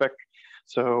traffic.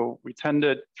 So we tend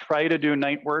to try to do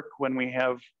night work when we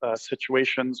have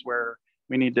situations where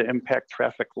we need to impact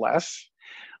traffic less.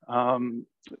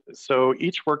 So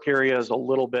each work area is a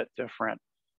little bit different.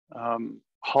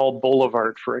 Hall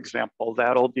Boulevard, for example,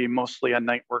 that'll be mostly a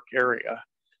night work area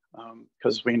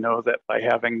because we know that by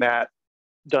having that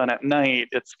done at night,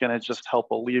 it's going to just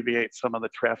help alleviate some of the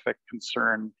traffic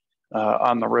concern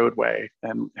on the roadway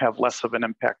and have less of an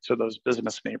impact to those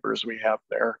business neighbors we have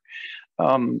there.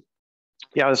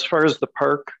 Yeah, as far as the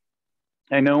park,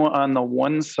 I know on the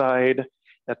one side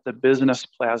at the business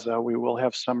plaza, we will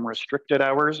have some restricted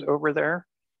hours over there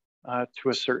to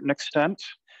a certain extent,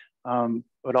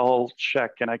 but I'll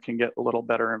check and I can get a little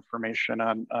better information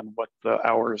on what the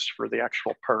hours for the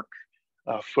actual park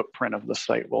footprint of the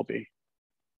site will be.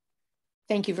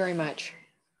 Thank you very much.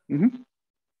 Mm-hmm.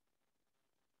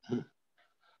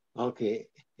 Okay,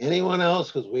 anyone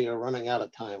else? Because we are running out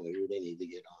of time. We really need to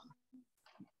get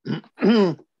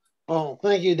on. Well,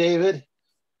 thank you, David.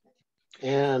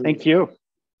 And thank you.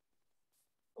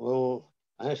 Well,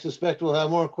 I suspect we'll have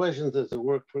more questions as the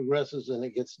work progresses and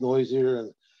it gets noisier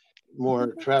and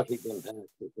more traffic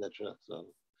impacts, etc. So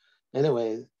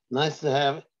anyway, nice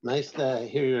to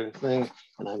hear your thing,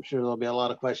 and I'm sure there'll be a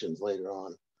lot of questions later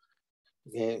on.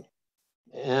 Okay,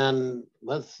 and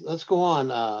let's go on.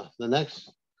 The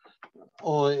next,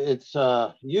 it's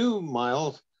you,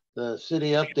 Miles, the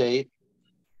city update.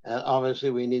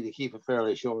 Obviously, we need to keep it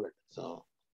fairly short, so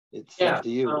it's up to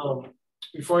you.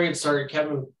 Before we get started,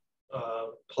 Kevin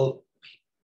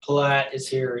Platt is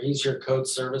here. He's your code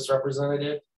service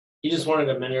representative. He just wanted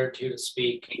a minute or two to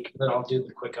speak, then I'll do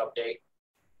the quick update.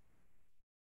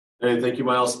 Hey, thank you,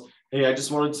 Miles. Hey, I just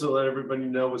wanted to let everybody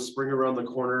know with spring around the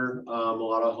corner, a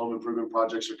lot of home improvement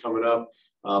projects are coming up.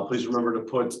 Please remember to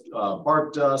put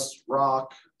bark dust,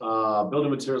 rock,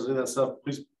 building materials, any of that stuff.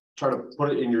 Please try to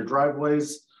put it in your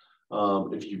driveways.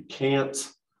 If you can't,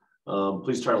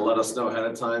 please try to let us know ahead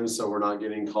of time so we're not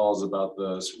getting calls about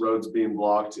the roads being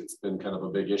blocked. It's been kind of a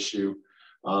big issue.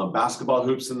 Basketball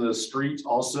hoops in the street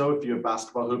also, if you have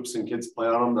basketball hoops and kids play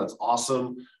on them, that's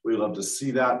awesome. We love to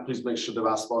see that. Please make sure the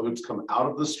basketball hoops come out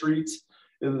of the street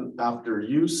after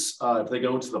use. If they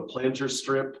go into the planter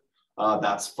strip,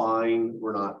 that's fine.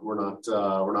 We're not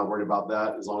worried about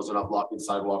that as long as they're not blocking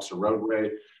sidewalks or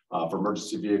roadway for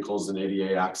emergency vehicles and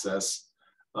ADA access.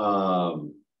 I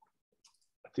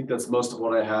think that's most of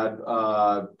what I had.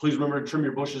 Please remember to trim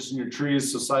your bushes and your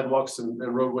trees so sidewalks and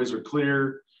roadways are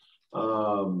clear.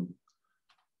 And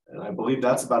I believe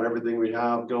that's about everything we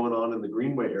have going on in the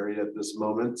Greenway area at this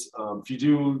moment. If you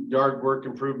do yard work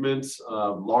improvements,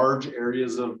 large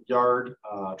areas of yard,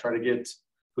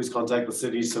 please contact the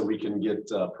city so we can get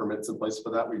permits in place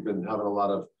for that. We've been having a lot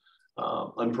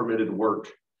of unpermitted work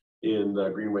in the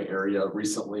Greenway area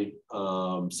recently.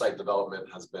 Site development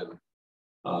has been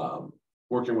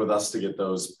working with us to get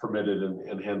those permitted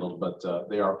and handled, but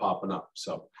they are popping up.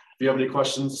 So if you have any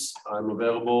questions, I'm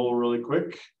available really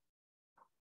quick.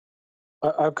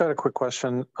 I've got a quick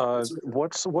question.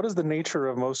 What is the nature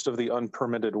of most of the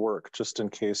unpermitted work, just in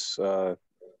case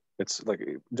it's like,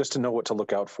 just to know what to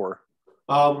look out for?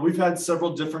 We've had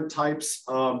several different types.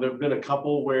 There have been a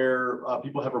couple where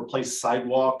people have replaced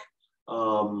sidewalk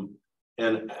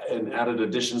and added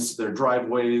additions to their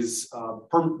driveways.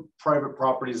 Private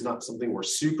property is not something we're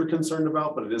super concerned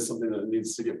about, but it is something that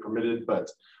needs to get permitted. But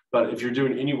if you're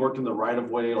doing any work in the right of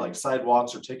way, like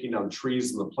sidewalks or taking down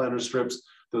trees in the planter strips,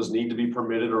 those need to be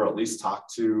permitted, or at least talk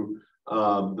to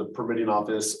the permitting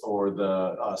office or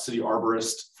the city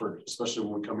arborist, especially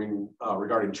when we're coming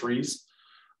regarding trees.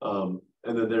 And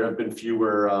then there have been a few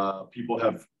where people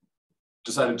have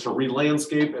decided to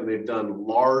re-landscape and they've done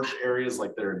large areas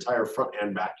like their entire front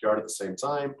and backyard at the same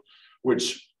time,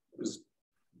 which is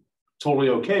totally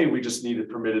okay. We just need it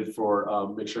permitted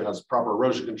for make sure it has proper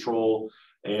erosion control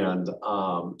and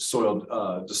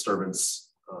soil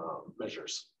disturbance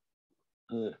measures.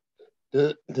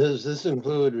 Does this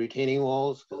include retaining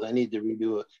walls? Because I need to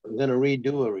redo it. I'm going to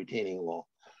redo a retaining wall.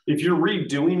 If you're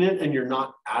redoing it and you're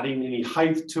not adding any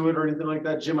height to it or anything like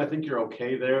that, Jim, I think you're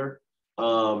okay there.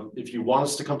 If you want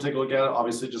us to come take a look at it,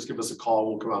 obviously just give us a call.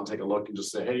 We'll come out and take a look and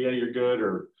just say, hey, yeah, you're good.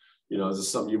 Or, is this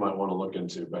something you might want to look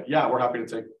into? But yeah, we're happy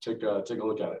to take a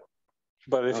look at it.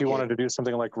 But if you wanted to do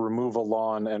something like remove a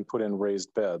lawn and put in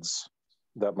raised beds,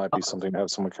 that might be something to have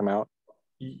someone come out.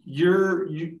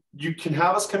 You can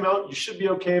have us come out. You should be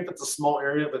okay if it's a small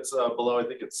area. If it's below, I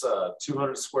think it's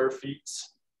 200 square feet.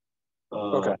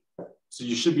 Okay. So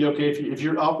you should be okay if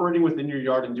you're operating within your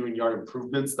yard and doing yard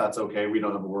improvements. That's okay. We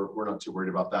don't have we're not too worried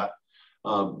about that.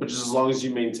 But just as long as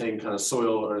you maintain kind of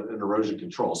soil and erosion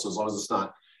control. So as long as it's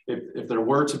not, if there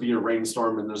were to be a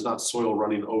rainstorm and there's not soil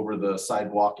running over the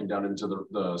sidewalk and down into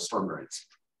the storm drains.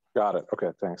 Got it.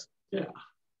 Okay. Thanks. Yeah.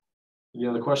 Any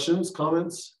other questions,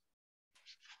 comments?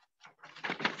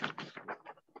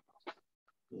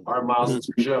 All right, Miles, it's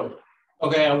your show.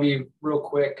 Okay, I'll be real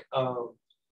quick.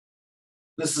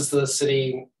 This is the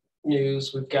city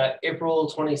news. We've got April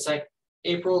 22nd.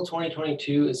 April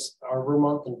 2022 is Arbor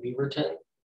Month in Beaverton.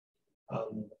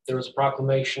 There was a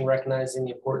proclamation recognizing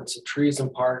the importance of trees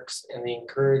and parks and the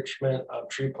encouragement of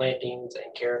tree plantings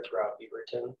and care throughout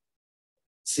Beaverton. The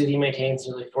city maintains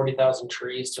nearly 40,000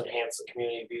 trees to enhance the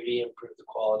community beauty and improve the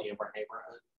quality of our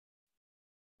neighborhood.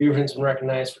 Beaverton's been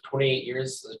recognized for 28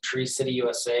 years as a Tree City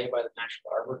USA by the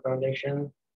National Arbor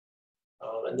Foundation.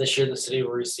 And this year, the city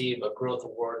will receive a growth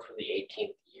award for the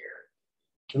 18th year.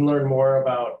 You can learn more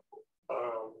about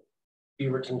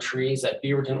Beaverton trees at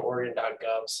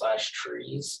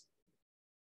beavertonoregon.gov/trees.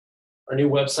 Our new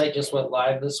website just went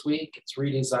live this week. It's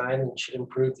redesigned and should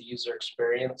improve the user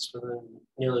experience for the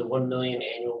nearly 1 million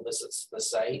annual visits to the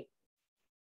site.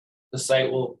 The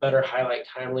site will better highlight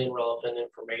timely and relevant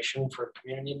information for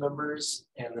community members,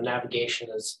 and the navigation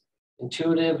is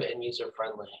intuitive and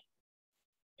user-friendly.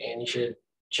 And you should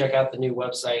check out the new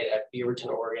website at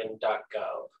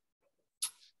beavertonoregon.gov.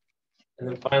 And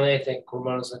then finally, I think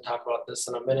Ramona's going to talk about this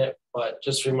in a minute, but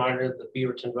just a reminder, the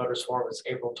Beaverton Voters Forum is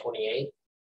April 28th.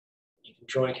 You can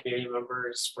join community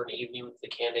members for an evening with the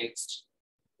candidates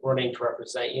running to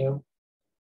represent you.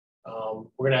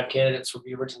 We're going to have candidates for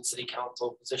Beaverton City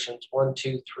Council positions 1,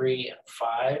 2, 3, and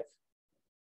 5.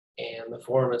 And the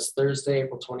forum is Thursday,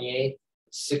 April 28th,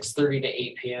 6:30 to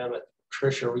 8 p.m. at the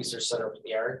Patricia Research Center for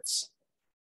the Arts.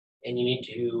 And you need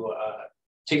to,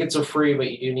 tickets are free, but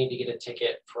you do need to get a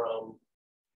ticket from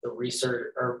the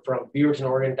research or from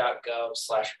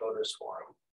beavertonoregon.gov/voters forum.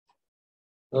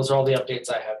 Those are all the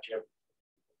updates I have, Jim.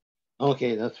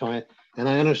 Okay, that's fine. And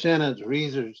I understand that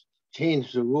research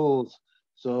changed the rules.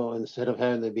 So instead of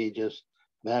having to be just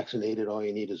vaccinated, all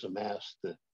you need is a mask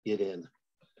to get in.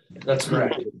 That's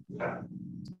correct. Yeah,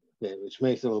 which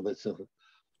makes it a little bit simpler.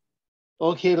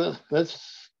 Okay,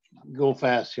 let's go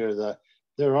fast here.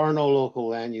 There are no local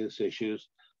land use issues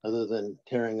other than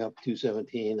tearing up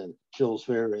 217 and Scholls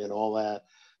Ferry and all that,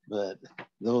 but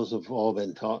those have all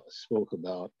been spoke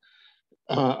about.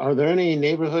 Are there any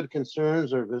neighborhood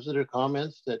concerns or visitor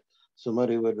comments that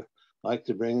somebody would like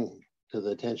to bring to the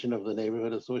attention of the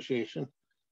neighborhood association?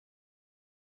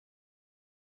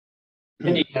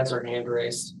 Wendy has her hand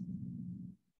raised.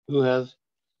 Who has?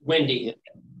 Wendy.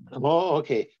 Oh,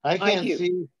 okay. I can't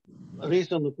see, at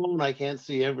least on the phone, I can't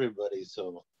see everybody.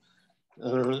 So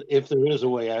if there is a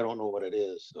way, I don't know what it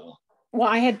is. So. Well,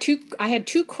 I had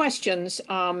two questions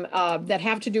that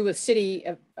have to do with city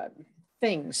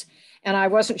things. And I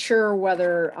wasn't sure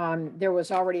whether there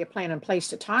was already a plan in place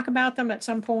to talk about them at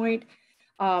some point.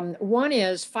 One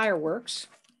is fireworks.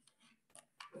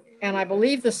 And I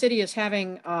believe the city is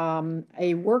having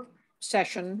a work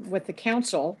session with the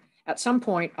council at some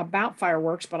point about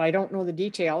fireworks, but I don't know the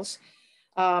details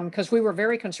because we were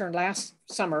very concerned last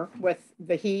summer with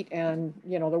the heat and,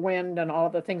 you know, the wind and all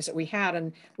of the things that we had.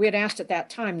 And we had asked at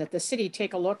that time that the city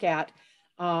take a look at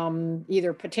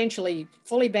either potentially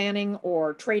fully banning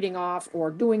or trading off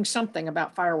or doing something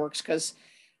about fireworks because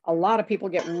a lot of people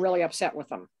get really upset with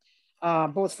them.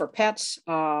 Both for pets,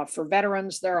 for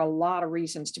veterans, there are a lot of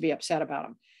reasons to be upset about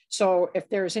them. So if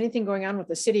there's anything going on with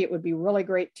the city, it would be really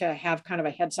great to have kind of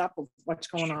a heads up of what's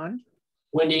going on.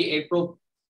 Wendy, April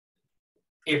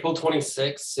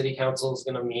 26th, City Council is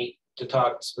going to meet to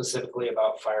talk specifically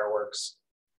about fireworks.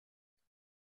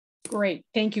 Great,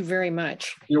 thank you very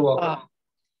much. You're welcome.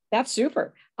 That's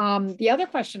super. The other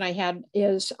question I had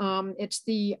is, it's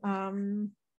the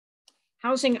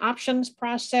housing options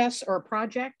process or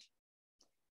project.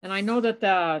 And I know that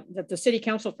the city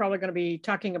council is probably going to be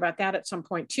talking about that at some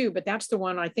point too, but that's the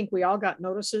one I think we all got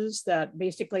notices that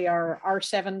basically our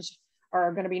R7s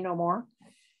are going to be no more.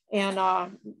 And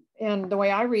the way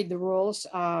I read the rules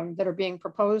that are being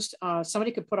proposed,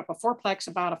 somebody could put up a fourplex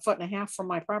about 1.5 feet from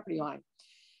my property line.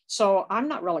 So I'm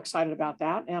not real excited about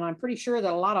that. And I'm pretty sure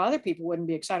that a lot of other people wouldn't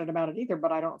be excited about it either,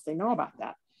 but I don't know if they know about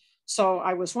that. So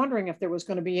I was wondering if there was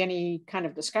going to be any kind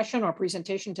of discussion or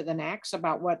presentation to the NACs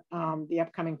about what the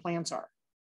upcoming plans are.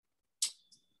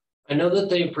 I know that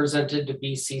they presented to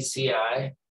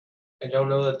BCCI. I don't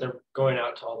know that they're going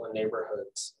out to all the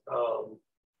neighborhoods.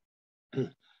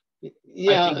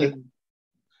 Yeah,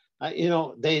 you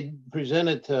know, they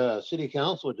presented to City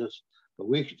Council just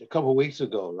a couple of weeks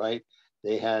ago, right?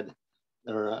 They had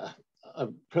a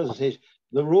presentation.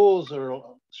 The rules are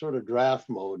sort of draft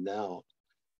mode now,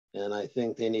 and I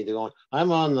think they need to go on.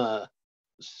 I'm on the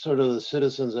sort of the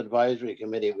Citizens Advisory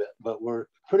Committee, but we're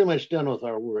pretty much done with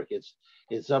our work.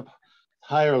 It's up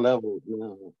higher levels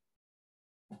now.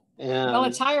 And well,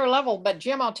 it's higher level, but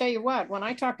Jim, I'll tell you what, when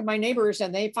I talk to my neighbors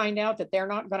and they find out that they're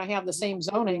not going to have the same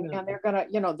zoning and they're going to,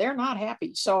 you know, they're not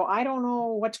happy. So I don't know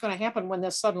what's going to happen when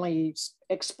this suddenly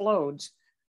explodes.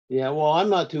 Yeah, well, I'm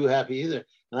not too happy either.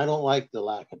 And I don't like the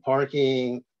lack of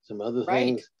parking, some other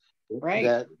things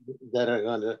that are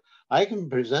going to, I can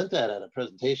present that at a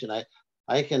presentation.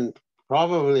 I can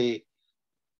probably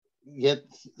get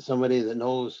somebody that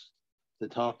knows to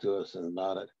talk to us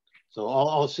about it. So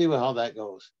I'll see how that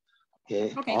goes.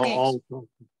 Okay.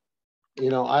 You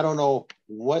know, I don't know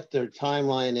what their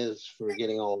timeline is for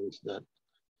getting all this done.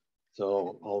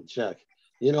 So I'll check.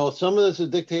 You know, some of this is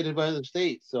dictated by the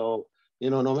state. So, you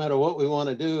know, no matter what we want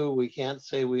to do, we can't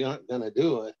say we aren't going to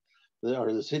do it.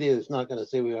 Or the city is not going to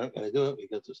say we aren't going to do it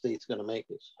because the state's going to make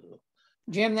us. So.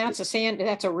 Jim,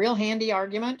 that's a real handy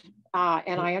argument.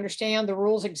 And I understand the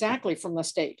rules exactly from the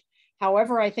state.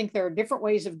 However, I think there are different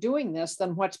ways of doing this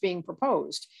than what's being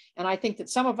proposed. And I think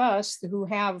that some of us who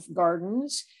have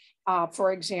gardens,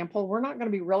 for example, we're not going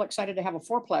to be real excited to have a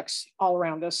fourplex all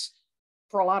around us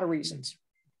for a lot of reasons.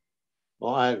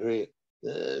 Well, I agree.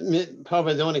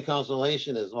 Probably the only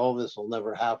consolation is all this will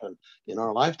never happen in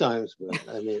our lifetimes. But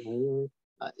I mean,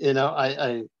 you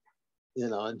know, you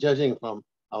know, judging from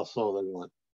how slow they're going.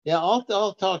 Yeah,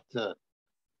 I'll talk to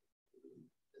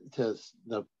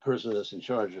the person that's in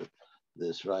charge of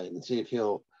this, right, and see if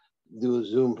he'll do a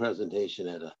Zoom presentation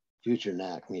at a future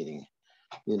NAC meeting.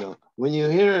 You know, when you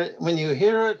hear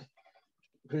it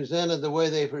presented the way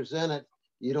they present it,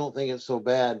 you don't think it's so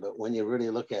bad, but when you really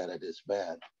look at it, it's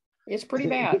bad. It's pretty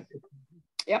bad.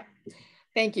 Yep.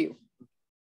 Thank you.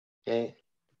 Okay.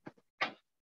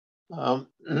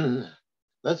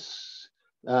 Let's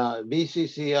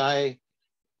BCCI.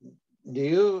 Do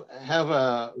you have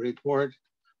a report,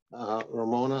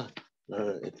 Ramona?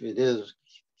 If it is,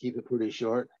 keep it pretty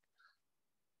short.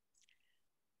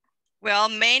 Well,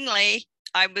 mainly,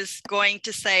 I was going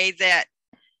to say that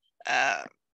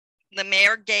the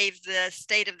mayor gave the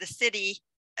State of the City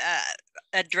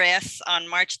address on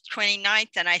March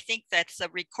 29th, and I think that's a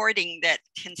recording that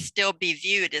can still be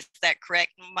viewed. Is that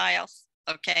correct, Miles?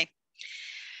 Okay.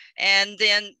 And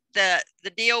then the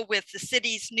deal with the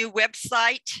city's new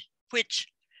website, which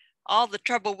all the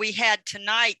trouble we had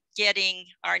tonight getting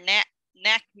our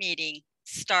NAC meeting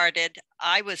started,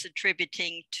 I was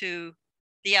attributing to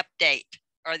the update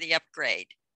or the upgrade.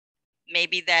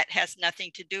 Maybe that has nothing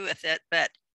to do with it,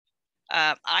 but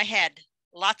I had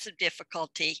lots of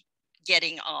difficulty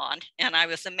getting on, and I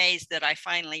was amazed that I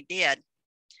finally did.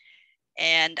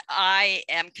 And I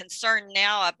am concerned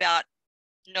now about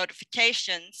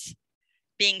notifications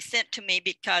being sent to me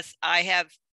because I have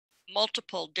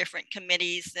multiple different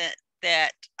committees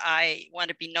that I want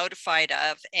to be notified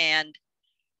of, and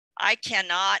I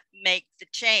cannot make the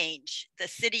change. The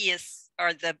city is,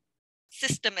 or the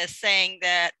system is saying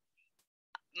that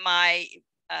my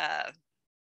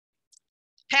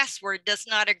password does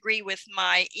not agree with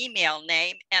my email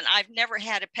name, and I've never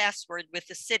had a password with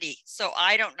the city, so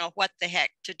I don't know what the heck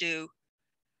to do.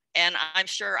 And I'm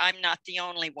sure I'm not the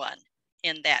only one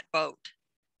in that boat.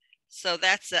 So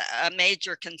that's a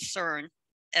major concern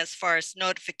as far as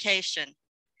notification.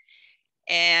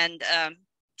 And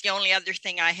the only other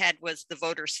thing I had was the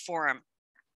voters forum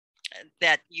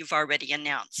that you've already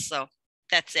announced. So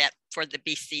that's it for the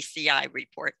BCCI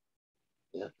report.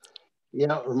 Yeah.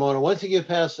 Yeah, Ramona, once you get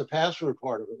past the password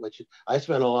part of it, which I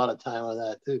spent a lot of time on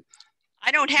that too.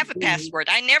 I don't have a password.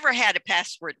 I never had a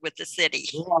password with the city.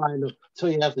 Well, I know. So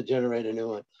you have to generate a new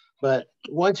one. But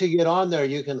once you get on there,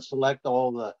 you can select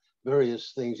all the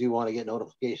various things you want to get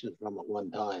notifications from at one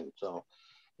time. So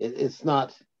it's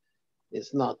not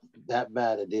that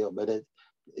bad a deal. But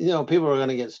you know, people are going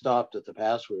to get stopped at the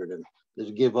password and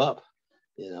just give up.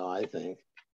 You know, I think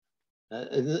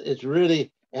it's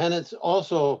really, and it's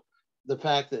also the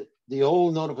fact that the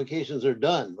old notifications are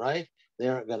done, right? They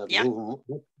aren't going to move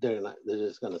them. They're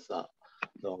just going to stop.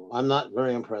 So I'm not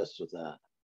very impressed with that.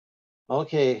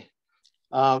 Okay.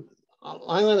 I'm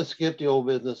going to skip the old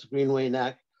business, Greenway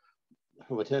NAC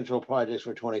for potential projects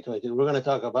for 2022. We're going to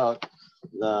talk about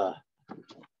the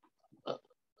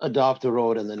adopt the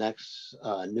road in the next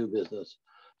new business.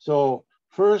 So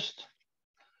first,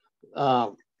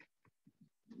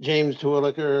 James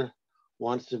Tualatin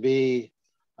wants to be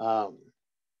the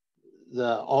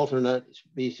alternate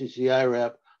BCCI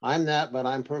rep. I'm that, but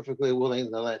I'm perfectly willing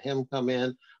to let him come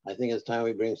in. I think it's time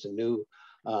we bring some new,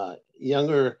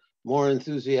 younger, more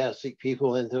enthusiastic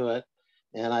people into it.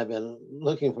 And I've been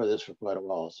looking for this for quite a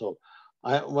while. So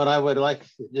what I would like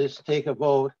to just take a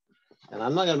vote, and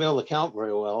I'm not gonna be able to count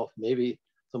very well, maybe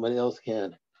somebody else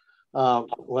can.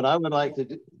 What I would like to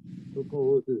do,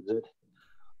 propose is that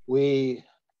we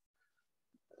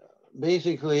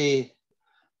basically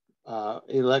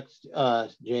elect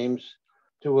James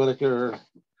Tualatin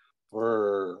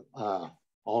for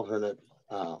alternate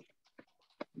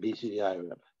BCI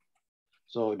rep.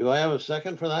 So do I have a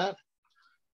second for that?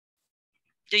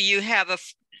 Do you have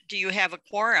a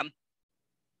quorum?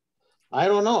 I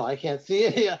don't know. I can't see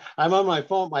it. I'm on my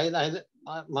phone,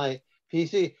 my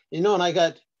PC. You know, and I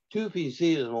got two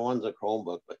PCs and one's a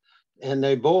Chromebook, and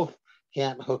they both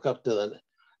can't hook up to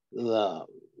the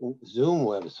Zoom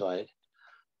website.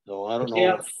 So I don't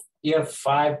know. You have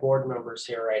 5 board members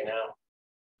here right now.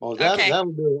 Oh,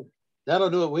 that'll do it. That'll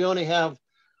do it. We only have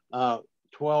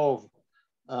 12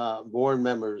 board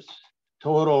members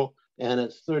total, and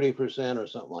it's 30% or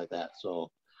something like that.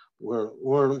 So we're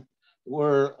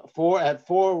 4 at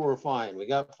 4. We're fine. We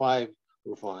got 5.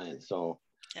 We're fine. So,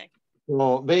 okay.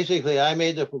 Well, basically, I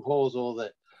made the proposal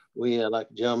that we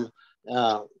elect Jim.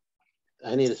 I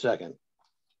need a second.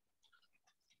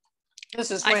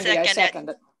 This is Wendy. I second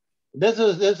it. This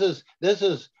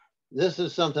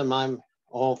is something I'm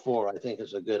all for. I think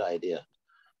it's a good idea.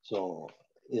 So,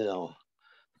 you know,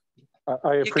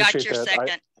 I appreciate you got your that.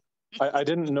 Second. I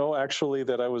didn't know actually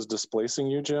that I was displacing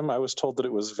you, Jim. I was told that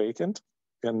it was vacant,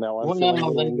 and now I'm feeling a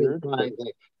little weird. They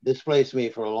displaced me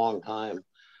for a long time.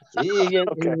 You get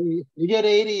okay. You get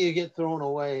 80, you get thrown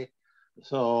away.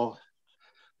 So,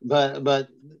 but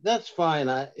that's fine.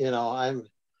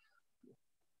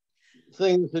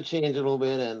 Things have changed a little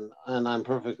bit, and I'm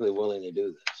perfectly willing to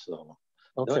do this. So,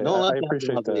 okay, I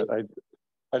appreciate that.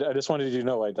 I just wanted you to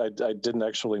know I didn't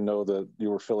actually know that you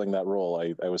were filling that role.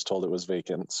 I was told it was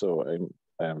vacant, so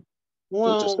I'm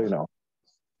well, just so you know.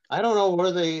 I don't know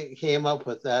where they came up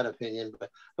with that opinion,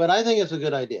 but I think it's a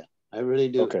good idea. I really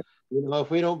do. Okay. You know, if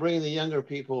we don't bring the younger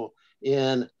people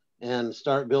in and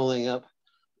start building up,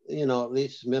 you know, at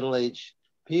least middle-aged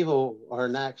people, our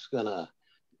NAC's gonna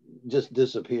just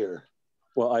disappear.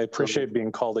 Well, I appreciate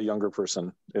being called a younger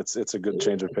person. It's a good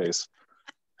change of pace.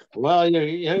 Well, you're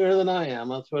younger than I am.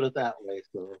 Let's put it that way.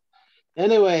 So,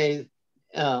 anyway,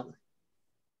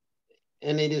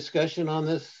 any discussion on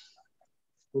this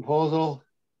proposal?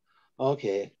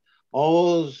 Okay.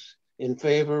 All those in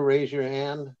favor, raise your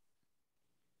hand.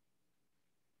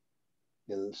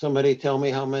 Can somebody tell me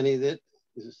how many that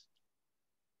is?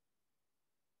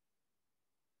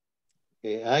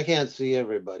 Okay, I can't see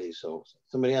everybody, so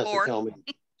somebody has 4. to tell me.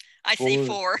 I see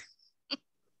 4.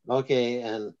 Okay,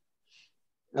 and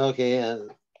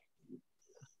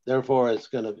therefore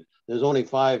there's only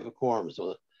 5 quorums.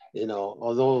 So, you know,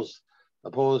 all those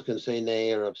opposed can say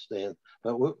nay or abstain,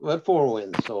 but 4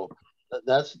 wins. So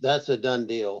that's a done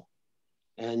deal.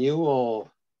 And you will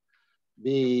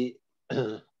be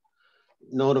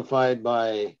notified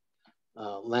by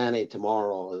Lanny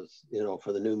tomorrow, as you know,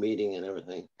 for the new meeting and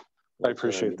everything. I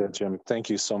appreciate that, Jim. Thank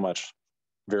you so much.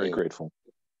 Very grateful.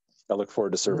 I look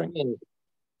forward to serving.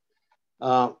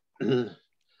 Of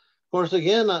course,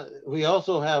 again, we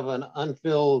also have an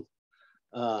unfilled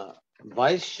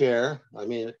vice chair. I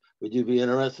mean, would you be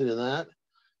interested in that?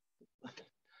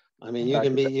 I mean, you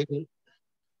can.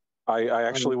 I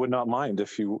actually would not mind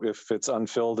if it's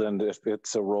unfilled and if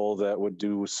it's a role that would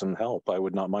do some help. I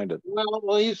would not mind it.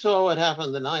 Well, you saw what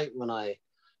happened tonight when I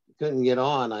couldn't get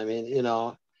on. I mean, you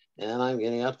know, and I'm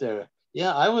getting up there.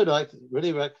 Yeah, I would like to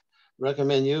really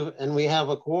recommend you. And we have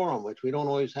a quorum, which we don't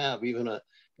always have, even at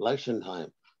election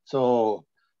time. So,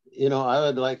 you know, I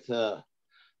would like to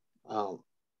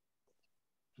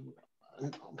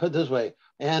put it this way,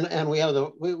 and we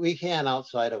have we can,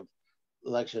 outside of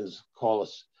elections,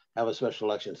 have a special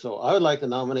election. So I would like to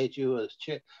nominate you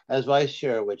as vice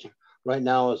chair, which right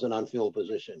now is an unfilled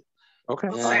position. Okay,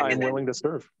 I'm willing to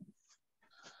serve.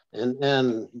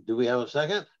 And do we have a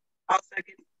second? I'll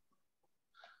second.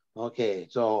 Okay,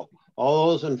 so all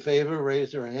those in favor,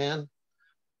 raise their hand.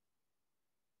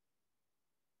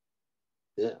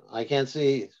 Yeah, I can't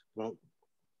see from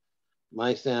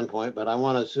my standpoint, but I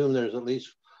want to assume there's at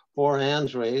least 4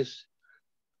 hands raised.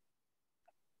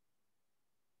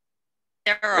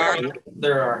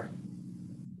 There are.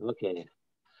 Okay,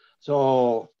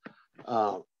 so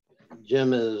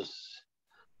Jim is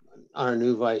our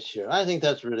new vice chair. I think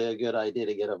that's really a good idea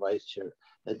to get a vice chair.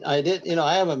 I did, you know,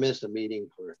 I haven't missed a meeting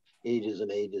for ages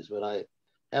and ages, but I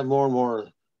have more and more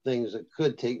things that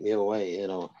could take me away, you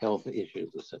know, health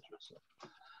issues, etc. So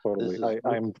totally.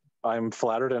 I'm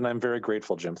flattered and I'm very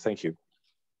grateful, Jim. Thank you.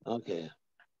 Okay.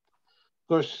 Of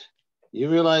course, you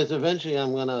realize eventually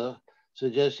I'm going to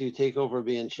suggest you take over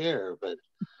being chair, but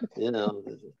you know,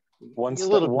 one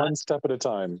step at a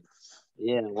time.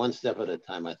 Yeah, one step at a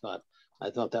time. I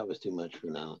thought that was too much for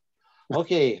now.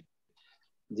 Okay.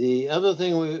 The other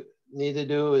thing we need to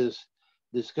do is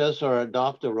discuss our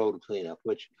adopt a road cleanup,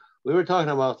 which we were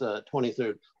talking about the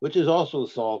 23rd, which is also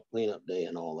Salt Cleanup Day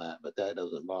and all that, but that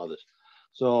doesn't bother us.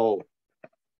 So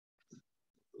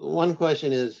one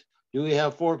question is, do we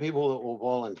have 4 people that will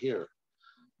volunteer?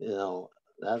 You know,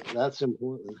 that's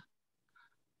important.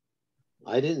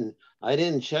 I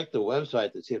didn't check the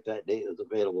website to see if that date is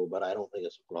available, but I don't think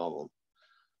it's a problem.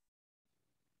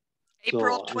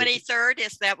 April 23rd,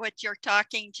 is that what you're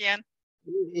talking, Jim?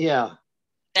 Yeah.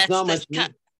 That's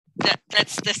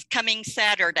that's this coming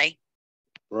Saturday.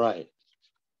 Right.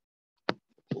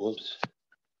 Whoops.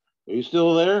 Are you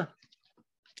still there?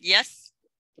 Yes.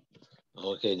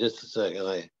 Okay, just a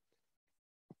second.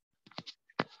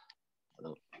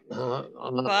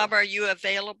 Bob, are you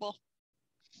available?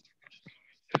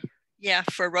 Yeah,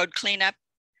 for road cleanup.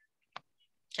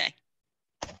 Okay.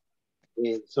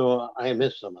 So I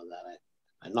missed some of that.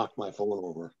 I knocked my phone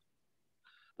over.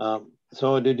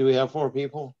 So do we have 4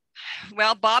 people?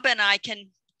 Well, Bob and I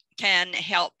can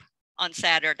help on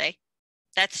Saturday.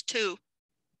 That's 2.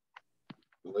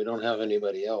 We don't have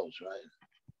anybody else, right?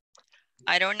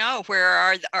 I don't know. Where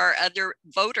are our other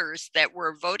voters that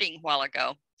were voting a while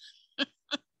ago?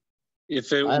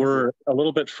 If it were a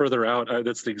little bit further out,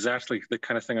 that's exactly the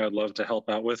kind of thing I'd love to help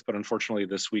out with. But unfortunately,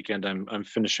 this weekend I'm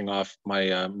finishing off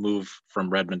my move from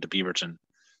Redmond to Beaverton.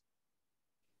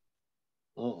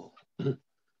 Oh.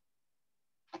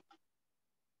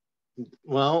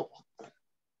 Well,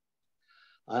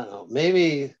 I don't know.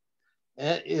 Maybe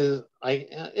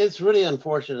it's really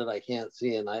unfortunate I can't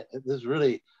see, and this is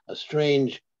really a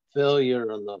strange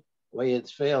failure on the way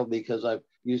it's failed, because I've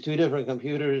used 2 different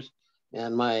computers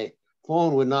and my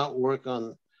phone would not work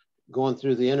on going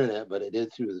through the internet, but it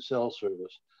did through the cell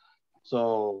service.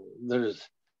 So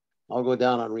I'll go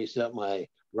down and reset my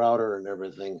router and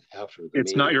everything after the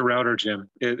It's meeting. not your router, Jim.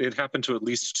 It happened to at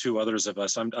least 2 others of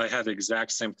us. I had the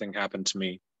exact same thing happen to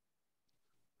me.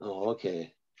 Oh,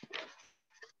 okay.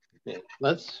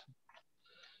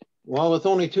 Well, with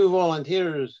only 2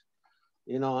 volunteers,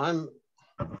 you know,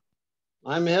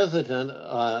 I'm hesitant.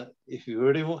 If you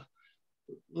really want,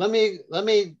 let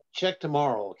me check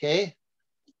tomorrow, okay?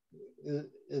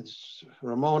 It's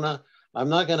Ramona. I'm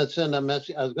not going to send a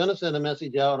message. I was going to send a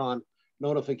message out on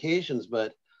notifications,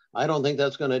 but I don't think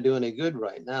that's going to do any good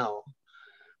right now.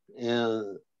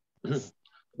 And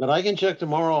but I can check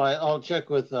tomorrow. I'll check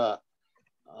with Ann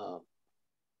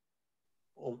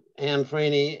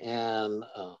Franey and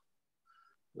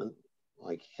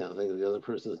I can't think of the other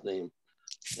person's name.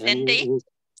 Cindy.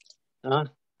 Huh?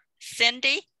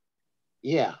 Cindy.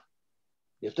 Yeah.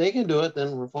 If they can do it,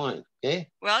 then we're fine. Okay.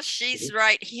 Well, she's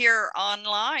right here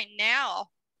online now.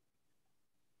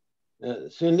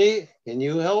 Cindy, can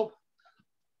you help?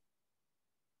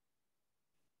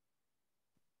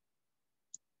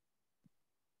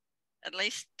 At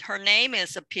least her name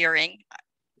is appearing.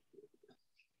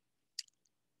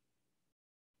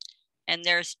 And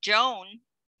there's Joan.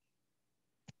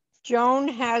 Joan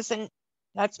hasn't,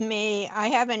 that's me. I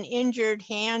have an injured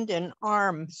hand and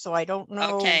arm, so I don't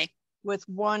know with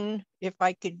one, if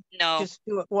I could just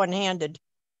do it one-handed.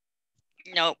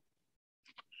 Nope.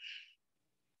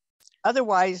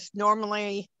 Otherwise,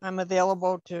 normally I'm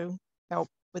available to help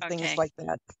with things like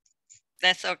that.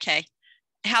 That's okay.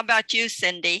 How about you,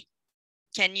 Cindy?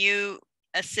 Can you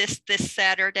assist this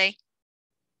Saturday?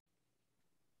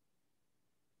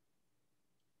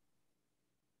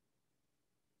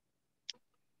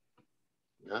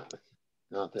 Not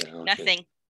there. Okay. Nothing.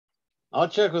 I'll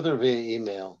check with her via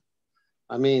email.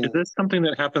 I mean, is this something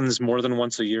that happens more than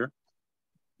once a year?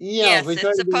 Yeah, yes,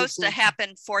 it's supposed to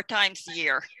happen 4 times a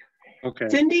year. Okay.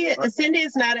 Cindy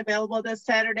is not available this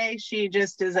Saturday. She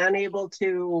just is unable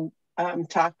to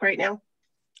talk right now.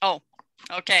 Oh,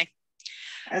 okay.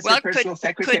 As her personal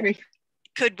secretary.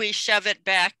 Could we shove it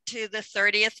back to the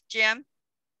 30th, Jim?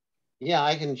 Yeah,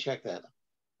 I can check that.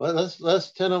 But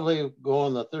let's tentatively go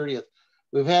on the 30th.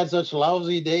 We've had such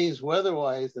lousy days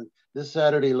weather-wise, and this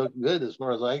Saturday looked good as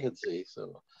far as I could see.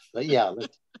 So, but yeah,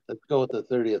 let's go with the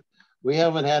 30th. We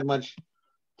haven't had much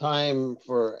time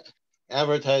for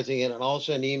advertising it, and I'll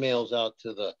send emails out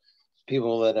to the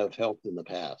people that have helped in the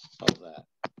past. How's that?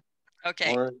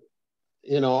 Okay. Or,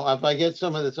 you know, if I get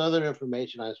some of this other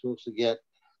information I'm supposed to get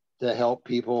to help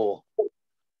people,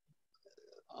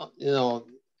 you know,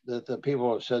 that the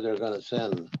people have said they're going to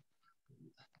send,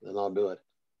 then I'll do it.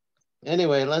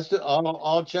 Anyway, let's do.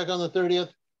 I'll check on the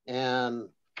 30th, and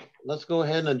let's go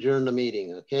ahead and adjourn the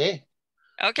meeting. Okay.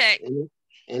 Okay.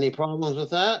 Any problems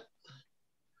with that?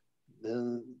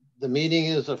 Then the meeting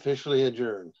is officially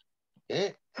adjourned.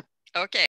 Okay. Okay.